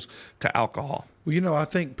it comes to alcohol. Well, I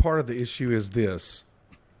think part of the issue is this.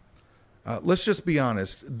 Let's just be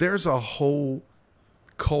honest. There's a whole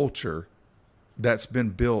culture that's been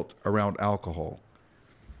built around alcohol.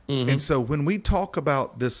 Mm-hmm. And so when we talk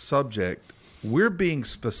about this subject, we're being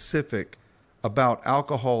specific about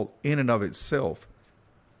alcohol in and of itself.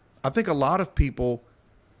 I think a lot of people,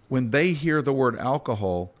 when they hear the word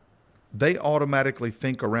alcohol, they automatically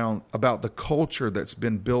think about the culture that's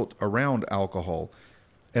been built around alcohol.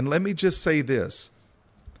 And let me just say this.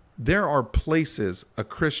 There are places a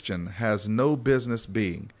Christian has no business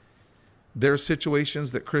being. There are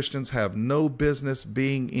situations that Christians have no business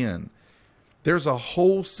being in. There's a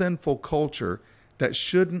whole sinful culture that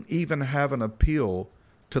shouldn't even have an appeal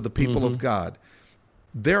to the people of God.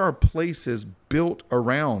 There are places built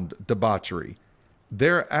around debauchery.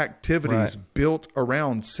 There are activities built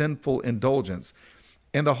around sinful indulgence.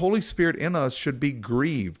 And the Holy Spirit in us should be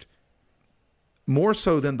grieved more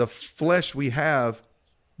so than the flesh we have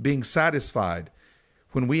being satisfied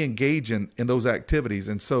when we engage in those activities.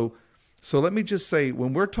 And so let me just say,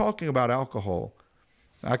 when we're talking about alcohol,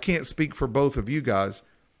 I can't speak for both of you guys,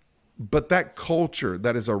 but that culture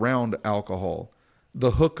that is around alcohol,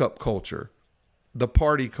 the hookup culture, the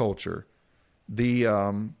party culture, the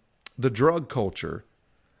drug culture,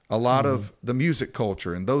 a lot of the music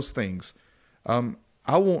culture and those things,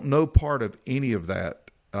 I want no part of any of that.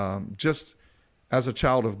 Just as a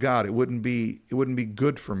child of God, it wouldn't be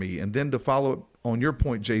good for me. And then to follow up on your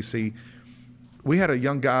point, JC, we had a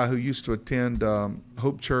young guy who used to attend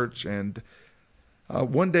Hope Church, and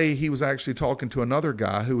one day he was actually talking to another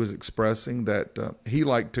guy who was expressing that he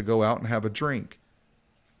liked to go out and have a drink.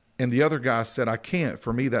 And the other guy said, "I can't.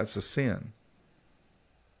 For me, that's a sin."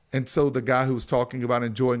 And so the guy who was talking about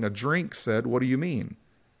enjoying a drink said, "What do you mean?"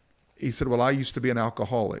 He said, "Well, I used to be an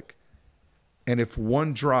alcoholic. And if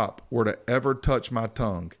one drop were to ever touch my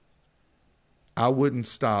tongue, I wouldn't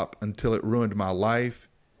stop until it ruined my life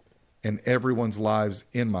and everyone's lives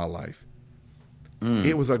in my life."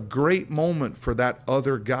 It was a great moment for that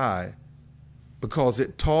other guy because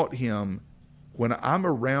it taught him, when I'm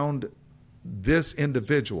around this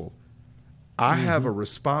individual, I have a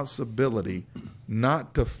responsibility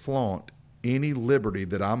not to flaunt any liberty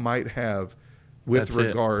that I might have with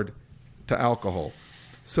regard to alcohol.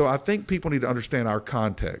 So I think people need to understand our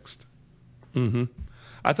context.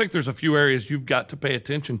 I think there's a few areas you've got to pay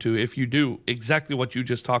attention to if you do exactly what you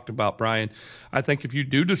just talked about, Brian. I think if you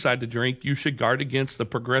do decide to drink, you should guard against the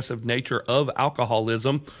progressive nature of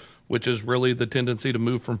alcoholism, which is really the tendency to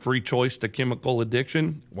move from free choice to chemical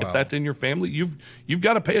addiction. Wow. If that's in your family, you've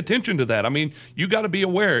got to pay attention to that. I mean, you got to be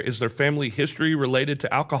aware, is there family history related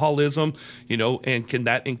to alcoholism? And can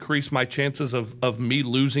that increase my chances of me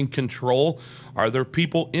losing control? Are there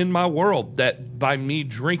people in my world that by me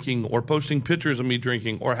drinking or posting pictures of me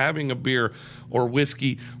drinking or having a beer or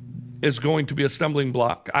whiskey is going to be a stumbling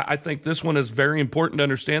block? I think this one is very important to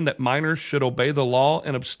understand, that minors should obey the law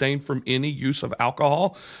and abstain from any use of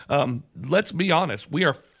alcohol. Let's be honest. We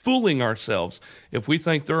are fooling ourselves if we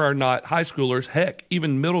think there are not high schoolers, heck,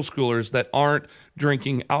 even middle schoolers that aren't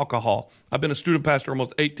drinking alcohol. I've been a student pastor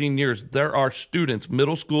almost 18 years. There are students,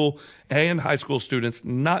 middle school and high school students,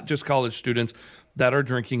 not just college students, that are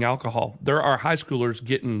drinking alcohol. There are high schoolers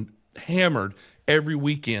getting hammered every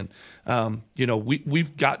weekend.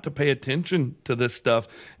 We've got to pay attention to this stuff.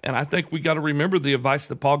 And I think we got to remember the advice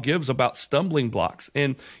that Paul gives about stumbling blocks.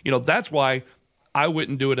 And, that's why I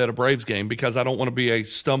wouldn't do it at a Braves game, because I don't want to be a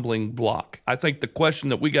stumbling block. I think the question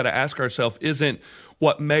that we got to ask ourselves isn't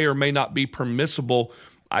what may or may not be permissible.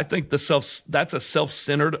 I think that's a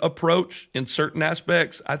self-centered approach in certain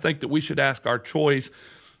aspects. I think that we should ask our choice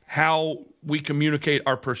how we communicate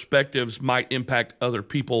our perspectives might impact other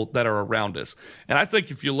people that are around us. And I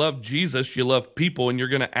think if you love Jesus, you love people, and you're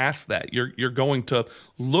going to ask that. You're going to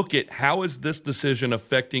look at, how is this decision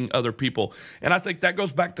affecting other people? And I think that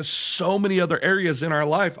goes back to so many other areas in our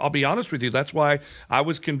life. I'll be honest with you. That's why I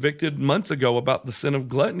was convicted months ago about the sin of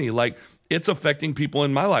gluttony. Like, it's affecting people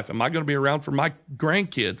in my life. Am I going to be around for my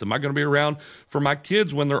grandkids? Am I going to be around for my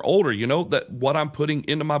kids when they're older? That what I'm putting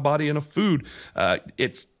into my body in a food,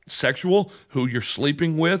 it's sexual, who you're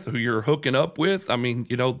sleeping with, who you're hooking up with. I mean,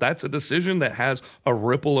 that's a decision that has a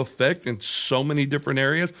ripple effect in so many different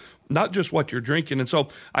areas, not just what you're drinking. And so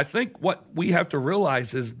I think what we have to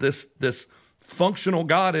realize is this functional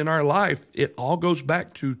God in our life, it all goes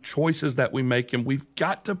back to choices that we make, and we've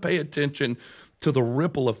got to pay attention to the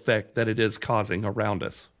ripple effect that it is causing around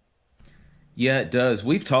us. Yeah, it does.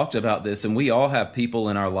 We've talked about this, and we all have people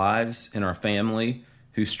in our lives, in our family,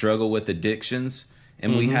 who struggle with addictions.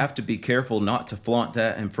 And we have to be careful not to flaunt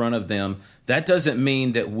that in front of them. That doesn't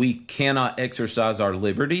mean that we cannot exercise our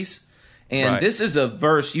liberties. And this is a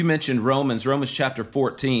verse, you mentioned Romans chapter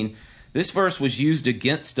 14. This verse was used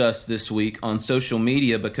against us this week on social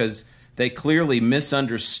media because they clearly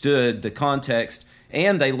misunderstood the context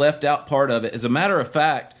and they left out part of it. As a matter of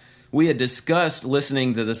fact, we had discussed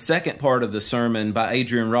listening to the second part of the sermon by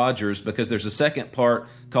Adrian Rogers, because there's a second part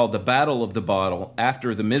called The Battle of the Bottle,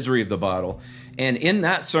 after the misery of the bottle. And in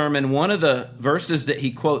that sermon, one of the verses that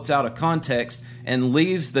he quotes out of context and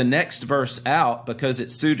leaves the next verse out because it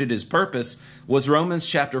suited his purpose was Romans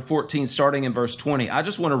chapter 14, starting in verse 20. I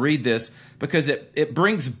just want to read this because it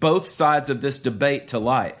brings both sides of this debate to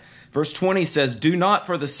light. Verse 20 says, "Do not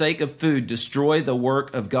for the sake of food destroy the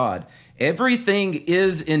work of God. Everything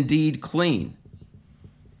is indeed clean."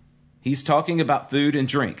 He's talking about food and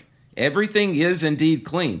drink. Everything is indeed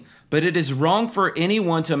clean, but it is wrong for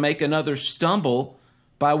anyone to make another stumble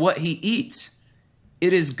by what he eats.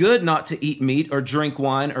 It is good not to eat meat or drink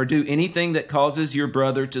wine or do anything that causes your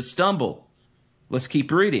brother to stumble. Let's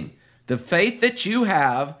keep reading. The faith that you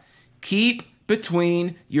have, keep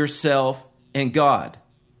between yourself and God.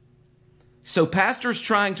 So pastor's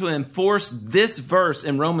trying to enforce this verse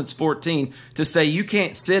in Romans 14 to say you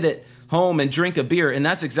can't sit at home and drink a beer. And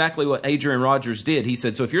that's exactly what Adrian Rogers did. He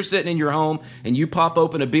said, so if you're sitting in your home and you pop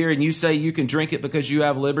open a beer and you say you can drink it because you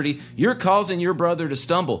have liberty, you're causing your brother to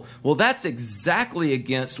stumble. Well, that's exactly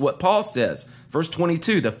against what Paul says. Verse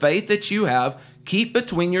 22, the faith that you have, keep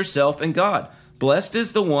between yourself and God. Blessed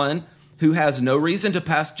is the one who has no reason to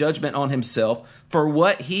pass judgment on himself for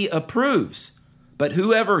what he approves. But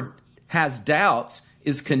whoever has doubts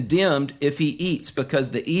is condemned if he eats,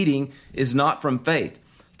 because the eating is not from faith.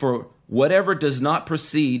 For whatever does not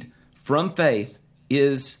proceed from faith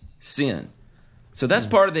is sin. So that's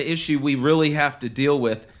part of the issue we really have to deal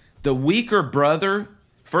with. The weaker brother,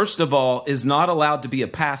 first of all, is not allowed to be a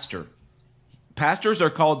pastor. Pastors are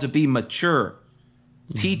called to be mature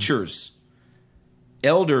teachers.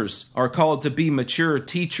 Elders are called to be mature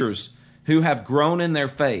teachers who have grown in their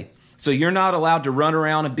faith. So you're not allowed to run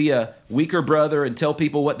around and be a weaker brother and tell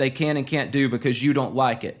people what they can and can't do because you don't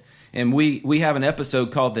like it. And we have an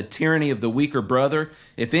episode called The Tyranny of the Weaker Brother.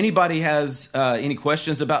 If anybody has any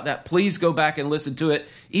questions about that, please go back and listen to it.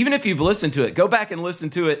 Even if you've listened to it, go back and listen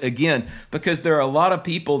to it again, because there are a lot of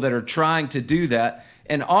people that are trying to do that.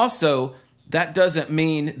 And also, that doesn't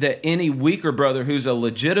mean that any weaker brother who's a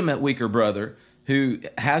legitimate weaker brother, who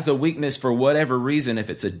has a weakness for whatever reason, if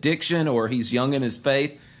it's addiction or he's young in his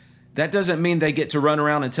faith, that doesn't mean they get to run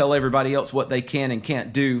around and tell everybody else what they can and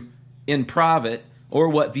can't do in private or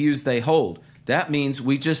what views they hold. That means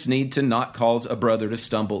we just need to not cause a brother to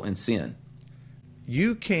stumble and sin.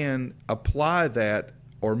 You can apply that,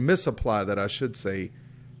 or misapply that, I should say,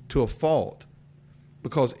 to a fault,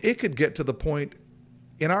 because it could get to the point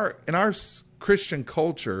in our Christian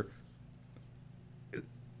culture,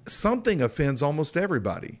 something offends almost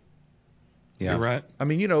everybody. Yeah, you're right. I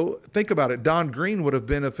mean, think about it. Don Green would have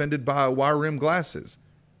been offended by wire rim glasses.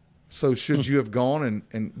 So should you have gone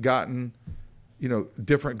and gotten,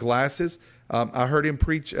 different glasses? I heard him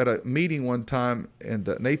preach at a meeting one time, and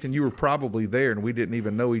Nathan, you were probably there, and we didn't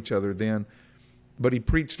even know each other then. But he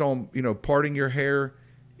preached on, parting your hair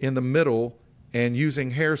in the middle and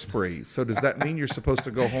using hairspray. So does that mean you're supposed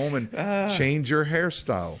to go home and change your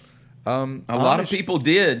hairstyle? A lot of people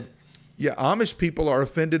did. Yeah, Amish people are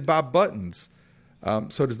offended by buttons.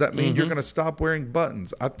 So does that mean you're going to stop wearing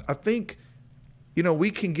buttons? I think,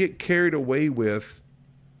 we can get carried away with,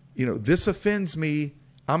 this offends me,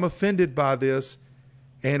 I'm offended by this,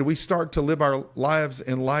 and we start to live our lives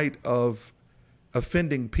in light of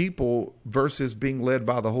offending people versus being led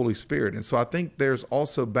by the Holy Spirit. And so I think there's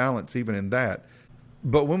also balance even in that.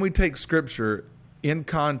 But when we take Scripture in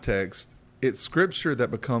context, it's Scripture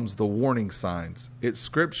that becomes the warning signs. It's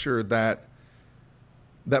Scripture that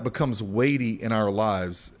becomes weighty in our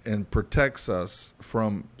lives and protects us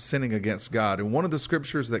from sinning against God. And one of the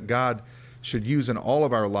Scriptures that God should use in all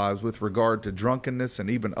of our lives with regard to drunkenness and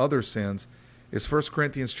even other sins is 1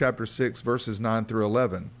 Corinthians chapter 6, verses 9 through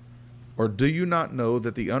 11. Or do you not know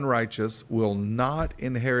that the unrighteous will not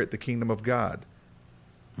inherit the kingdom of God?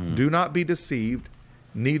 Do not be deceived,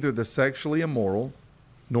 neither the sexually immoral,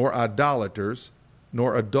 nor idolaters,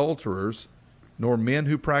 nor adulterers, nor men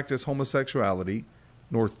who practice homosexuality,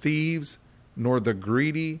 nor thieves, nor the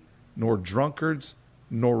greedy, nor drunkards,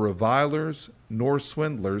 nor revilers, nor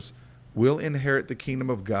swindlers will inherit the kingdom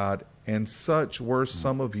of God. And such were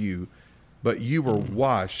some of you, but you were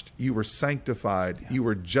washed, you were sanctified, you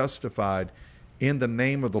were justified in the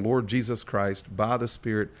name of the Lord Jesus Christ by the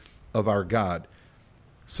Spirit of our God.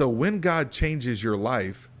 So when God changes your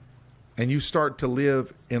life and you start to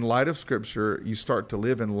live in light of Scripture, you start to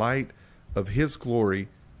live in light of His glory,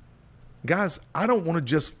 guys, I don't want to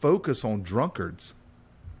just focus on drunkards.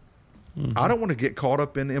 I don't want to get caught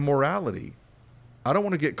up in immorality. I don't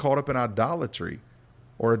want to get caught up in idolatry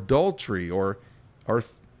or adultery or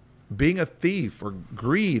being a thief or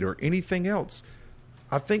greed or anything else.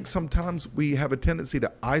 I think sometimes we have a tendency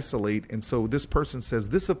to isolate, and so this person says,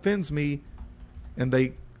 this offends me, and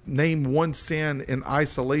they name one sin in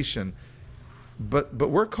isolation. But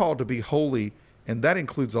we're called to be holy, and that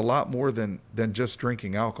includes a lot more than just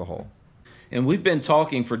drinking alcohol. And we've been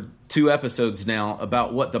talking for 2 episodes now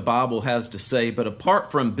about what the Bible has to say, but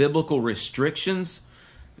apart from biblical restrictions,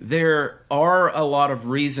 there are a lot of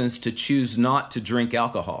reasons to choose not to drink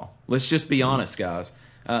alcohol. Let's just be honest, guys.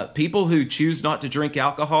 People who choose not to drink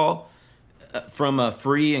alcohol from a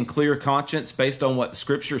free and clear conscience based on what the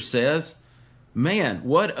Scripture says, man,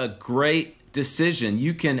 what a great decision.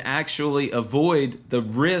 You can actually avoid the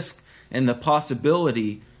risk and the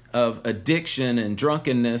possibility of addiction and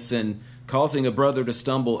drunkenness and causing a brother to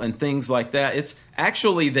stumble and things like that. It's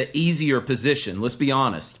actually the easier position. Let's be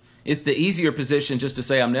honest. It's the easier position just to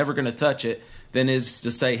say, I'm never going to touch it, than it is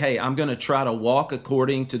to say, hey, I'm going to try to walk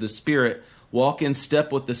according to the Spirit, walk in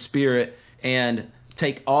step with the Spirit, and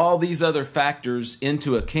take all these other factors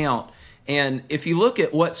into account. And if you look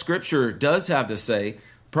at what Scripture does have to say,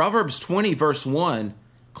 Proverbs 20 verse 1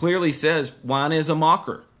 clearly says, wine is a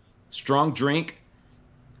mocker, strong drink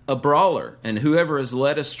a brawler, and whoever is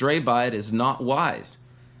led astray by it is not wise.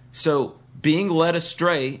 So being led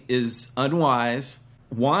astray is unwise.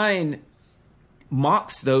 Wine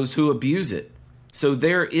mocks those who abuse it. So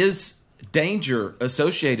there is danger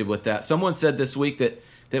associated with that. Someone said this week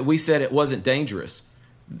that we said it wasn't dangerous.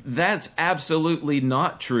 That's absolutely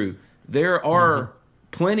not true. There are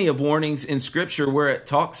plenty of warnings in Scripture where it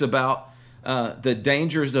talks about the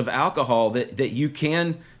dangers of alcohol, that you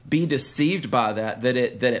can be deceived by that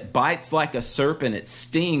it bites like a serpent, it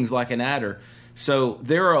stings like an adder. So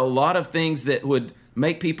there are a lot of things that would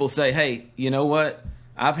make people say, hey, you know what?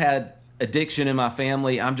 I've had addiction in my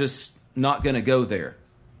family. I'm just not going to go there.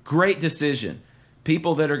 Great decision.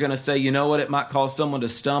 People that are going to say, you know what? It might cause someone to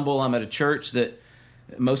stumble. I'm at a church that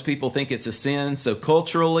most people think it's a sin. So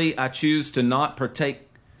culturally, I choose to not partake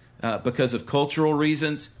because of cultural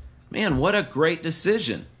reasons. Man, what a great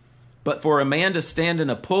decision. But for a man to stand in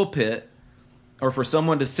a pulpit, or for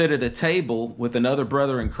someone to sit at a table with another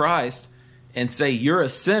brother in Christ and say you're a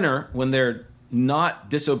sinner when they're not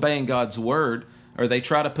disobeying God's word, or they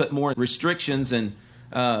try to put more restrictions and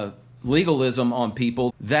legalism on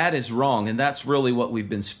people, that is wrong. And that's really what we've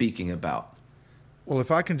been speaking about. Well, if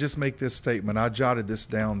I can just make this statement, I jotted this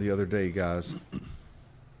down the other day, guys.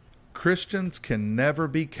 Christians can never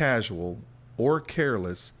be casual or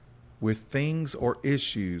careless with things or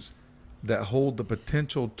issues that hold the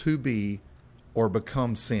potential to be or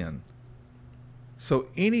become sin. So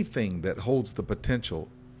anything that holds the potential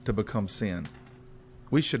to become sin,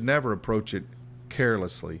 we should never approach it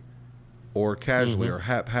carelessly or casually or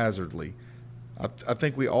haphazardly. I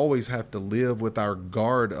think we always have to live with our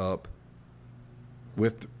guard up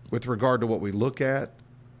with regard to what we look at,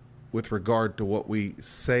 with regard to what we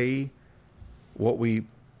say, what we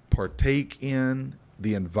partake in,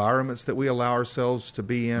 the environments that we allow ourselves to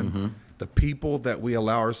be in, the people that we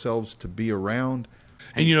allow ourselves to be around.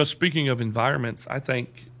 And, you know, speaking of environments, I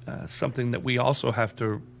think something that we also have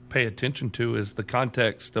to pay attention to is the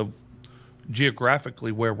context of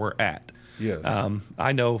geographically where we're at. Yes.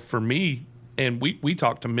 I know for me, and we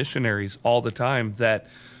talk to missionaries all the time that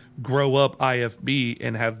grow up IFB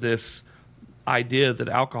and have this idea that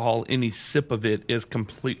alcohol, any sip of it, is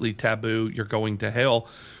completely taboo. You're going to hell.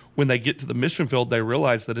 When they get to the mission field, they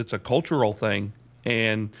realize that it's a cultural thing.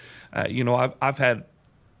 And, you know, I've had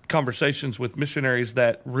conversations with missionaries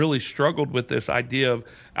that really struggled with this idea of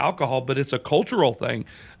alcohol, but it's a cultural thing.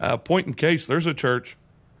 Point in case, there's a church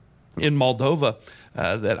in Moldova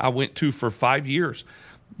that I went to for 5 years.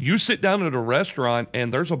 You sit down at a restaurant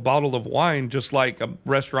and there's a bottle of wine, just like a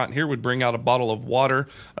restaurant here would bring out a bottle of water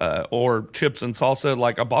or chips and salsa.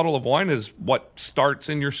 Like a bottle of wine is what starts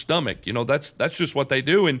in your stomach. You know, that's just what they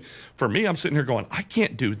do. And for me, I'm sitting here going, I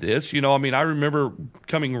can't do this. You know, I mean, I remember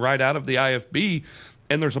coming right out of the IFB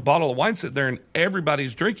and there's a bottle of wine sitting there and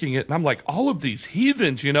everybody's drinking it. And I'm like, all of these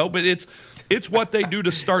heathens, you know, but it's what they do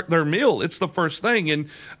to start their meal. It's the first thing. And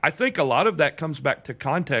I think a lot of that comes back to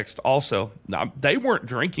context also. Now, they weren't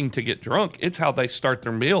drinking to get drunk. It's how they start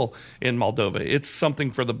their meal in Moldova. It's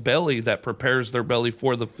something for the belly that prepares their belly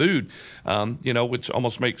for the food, you know, which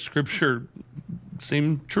almost makes Scripture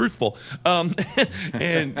seem truthful.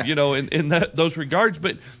 And, you know, in those regards.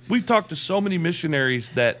 But we've talked to so many missionaries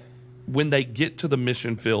that when they get to the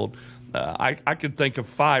mission field, I could think of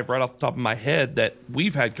 5 right off the top of my head that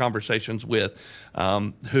we've had conversations with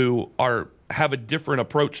who have a different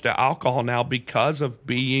approach to alcohol now because of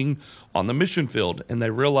being on the mission field. And they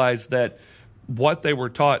realize that what they were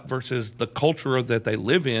taught versus the culture that they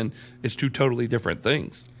live in is 2 totally different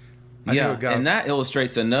things. And that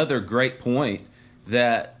illustrates another great point,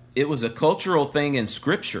 that it was a cultural thing in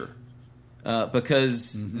Scripture,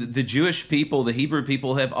 because the Jewish people, the Hebrew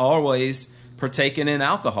people, have always partaken in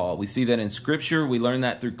alcohol. We see that in Scripture. We learn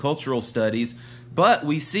that through cultural studies. But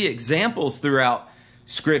we see examples throughout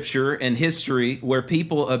Scripture and history where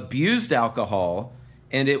people abused alcohol,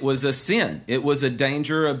 and it was a sin. It was a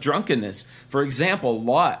danger of drunkenness. For example,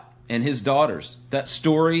 Lot and his daughters. That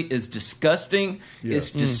story is disgusting. Yeah.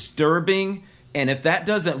 It's disturbing. And if that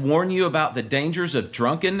doesn't warn you about the dangers of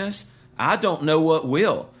drunkenness, I don't know what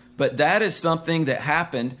will. But that is something that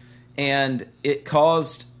happened, and it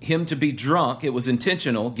caused him to be drunk. It was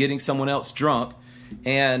intentional, getting someone else drunk,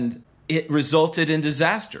 and it resulted in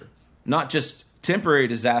disaster. Not just temporary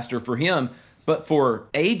disaster for him, but for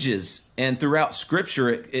ages and throughout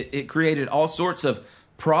Scripture. It created all sorts of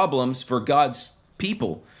problems for God's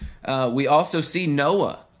people. We also see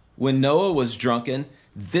Noah. When Noah was drunken,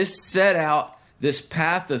 this set out this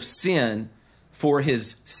path of sin for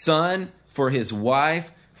his son, for his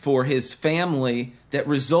wife, for his family, that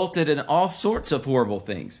resulted in all sorts of horrible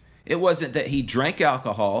things. It wasn't that he drank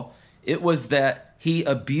alcohol. It was that he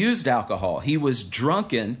abused alcohol. He was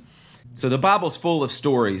drunken. So the Bible's full of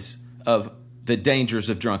stories of the dangers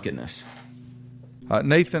of drunkenness.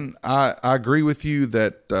 Nathan, I agree with you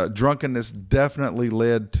that drunkenness definitely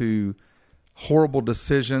led to horrible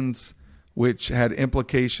decisions, which had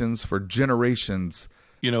implications for generations.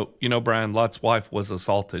 You know, Brian, Lot's wife was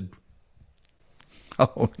assaulted.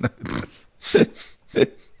 Oh, no, that's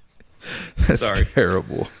Sorry.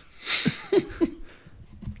 Terrible.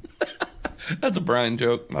 That's a Brian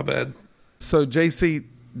joke. My bad. So, JC,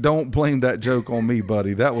 don't blame that joke on me,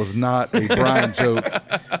 buddy. That was not a Brian joke.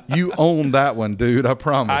 You own that one, dude. I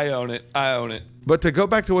promise. I own it. But to go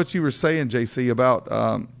back to what you were saying, JC, about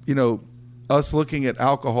us looking at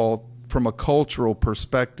alcohol from a cultural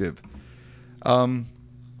perspective.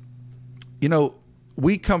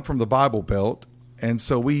 We come from the Bible Belt, and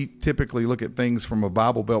so we typically look at things from a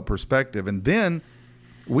Bible Belt perspective. And then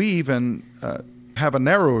we even have a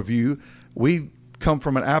narrower view. We come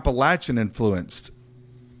from an Appalachian-influenced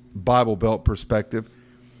Bible Belt perspective.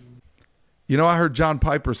 I heard John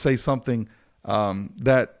Piper say something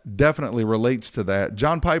that definitely relates to that.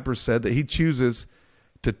 John Piper said that he chooses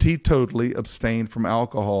to teetotally abstain from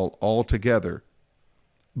alcohol altogether.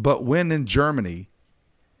 But when in Germany,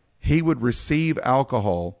 he would receive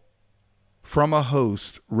alcohol from a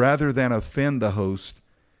host rather than offend the host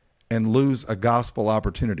and lose a gospel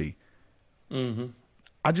opportunity. Mm-hmm.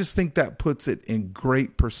 I just think that puts it in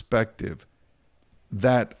great perspective,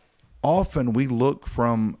 that often we look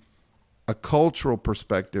from a cultural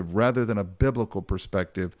perspective rather than a biblical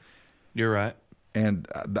perspective. You're right. And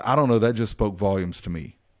I don't know, that just spoke volumes to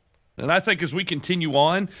me. And I think as we continue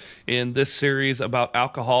on in this series about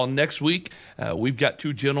alcohol, next week we've got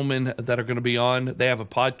two gentlemen that are going to be on. They have a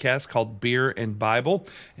podcast called Beer and Bible,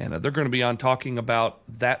 and they're going to be on talking about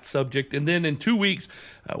that subject. And then in 2 weeks,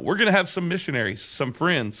 we're going to have some missionaries, some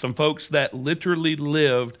friends, some folks that literally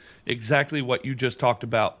lived exactly what you just talked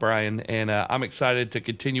about, Brian. And I'm excited to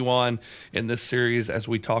continue on in this series as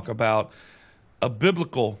we talk about a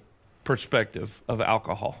biblical perspective of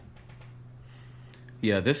alcohol.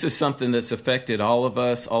 Yeah, this is something that's affected all of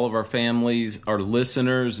us, all of our families, our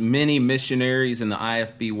listeners, many missionaries in the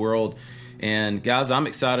IFB world. And guys, I'm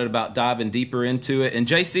excited about diving deeper into it. And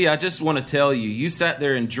JC, I just want to tell you, you sat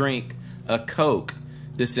there and drank a Coke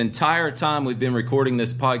this entire time we've been recording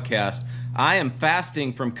this podcast. I am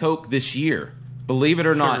fasting from Coke this year, believe it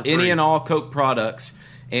or not, any and all Coke products.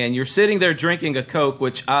 And you're sitting there drinking a Coke,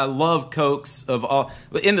 which I love Cokes of all.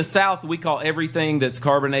 In the South, we call everything that's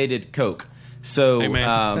carbonated Coke. So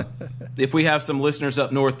if we have some listeners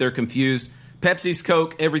up north, they're confused. Pepsi's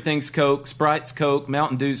Coke, everything's Coke. Sprite's Coke,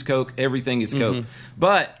 Mountain Dew's Coke, everything is Coke. Mm-hmm.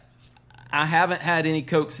 But I haven't had any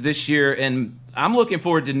Cokes this year, and I'm looking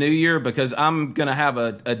forward to New Year because I'm going to have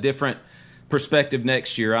a different perspective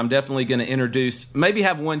next year. I'm definitely going to maybe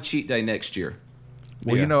have one cheat day next year.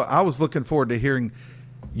 Well, I was looking forward to hearing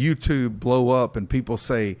YouTube blow up and people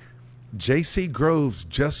say, JC Groves,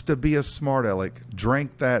 just to be a smart aleck,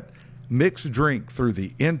 drank that mixed drink through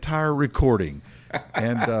the entire recording.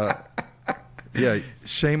 And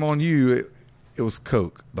shame on you. It was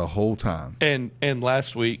Coke the whole time. And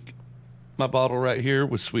last week, my bottle right here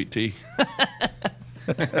was sweet tea.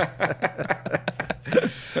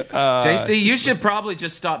 JC, you should probably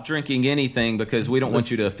just stop drinking anything because we don't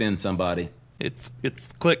want you to offend somebody. It's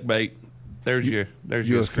clickbait. There's your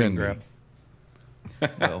screen grab.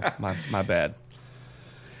 Well, my bad.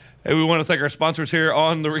 Hey, we want to thank our sponsors here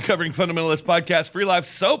on the Recovering Fundamentalist Podcast, Free Life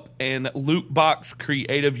Soap and Loot Box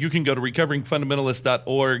Creative. You can go to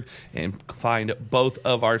recoveringfundamentalist.org and find both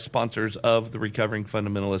of our sponsors of the Recovering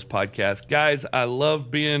Fundamentalist Podcast. Guys, I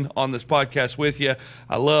love being on this podcast with you.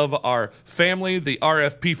 I love our family, the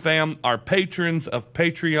RFP fam, our patrons of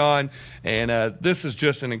Patreon, and this is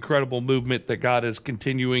just an incredible movement that God is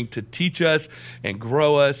continuing to teach us and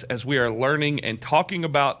grow us as we are learning and talking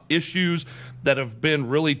about issues that have been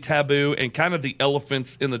really taboo and kind of the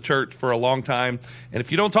elephants in the church for a long time. And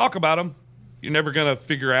if you don't talk about them, you're never going to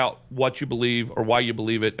figure out what you believe or why you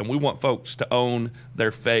believe it. And we want folks to own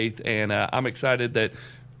their faith. And I'm excited that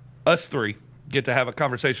us three get to have a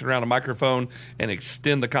conversation around a microphone and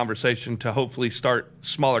extend the conversation to hopefully start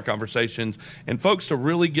smaller conversations and folks to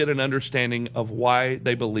really get an understanding of why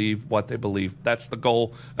they believe what they believe. That's the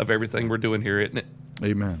goal of everything we're doing here, isn't it?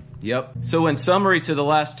 Amen. Yep. So in summary to the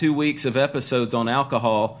last 2 weeks of episodes on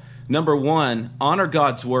alcohol, number 1, honor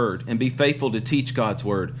God's word and be faithful to teach God's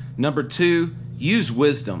word. Number 2, use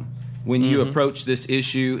wisdom when you approach this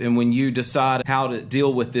issue and when you decide how to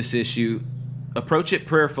deal with this issue. Approach it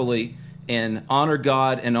prayerfully and honor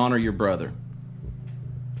God and honor your brother.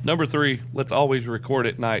 Number 3, let's always record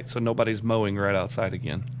at night so nobody's mowing right outside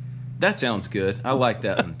again. That sounds good. I like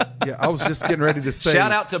that one. Yeah, I was just getting ready to say.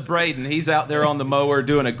 Shout out to Braden. He's out there on the mower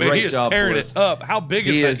doing a great job tearing for us. it up. How big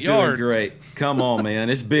is that yard? He is doing great. Come on, man.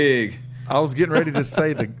 It's big. I was getting ready to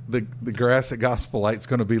say the grass at Gospel Light's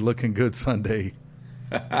going to be looking good Sunday.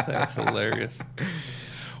 That's hilarious.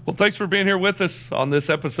 Well, thanks for being here with us on this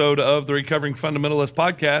episode of the Recovering Fundamentalist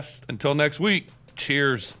Podcast. Until next week,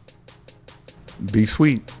 cheers. Be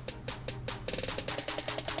sweet.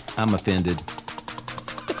 I'm offended.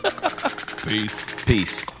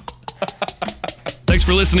 Peace. Thanks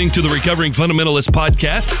for listening to the Recovering Fundamentalist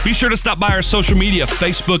Podcast. Be sure to stop by our social media,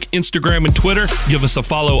 Facebook, Instagram, and Twitter. Give us a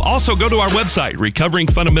follow. Also, go to our website,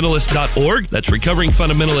 recoveringfundamentalist.org. That's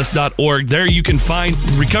recoveringfundamentalist.org. There you can find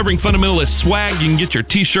Recovering Fundamentalist swag. You can get your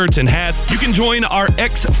t-shirts and hats. You can join our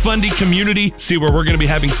ex-Fundy community, see where we're going to be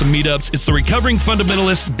having some meetups. It's the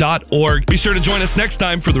recoveringfundamentalist.org. Be sure to join us next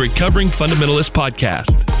time for the Recovering Fundamentalist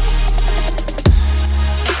Podcast.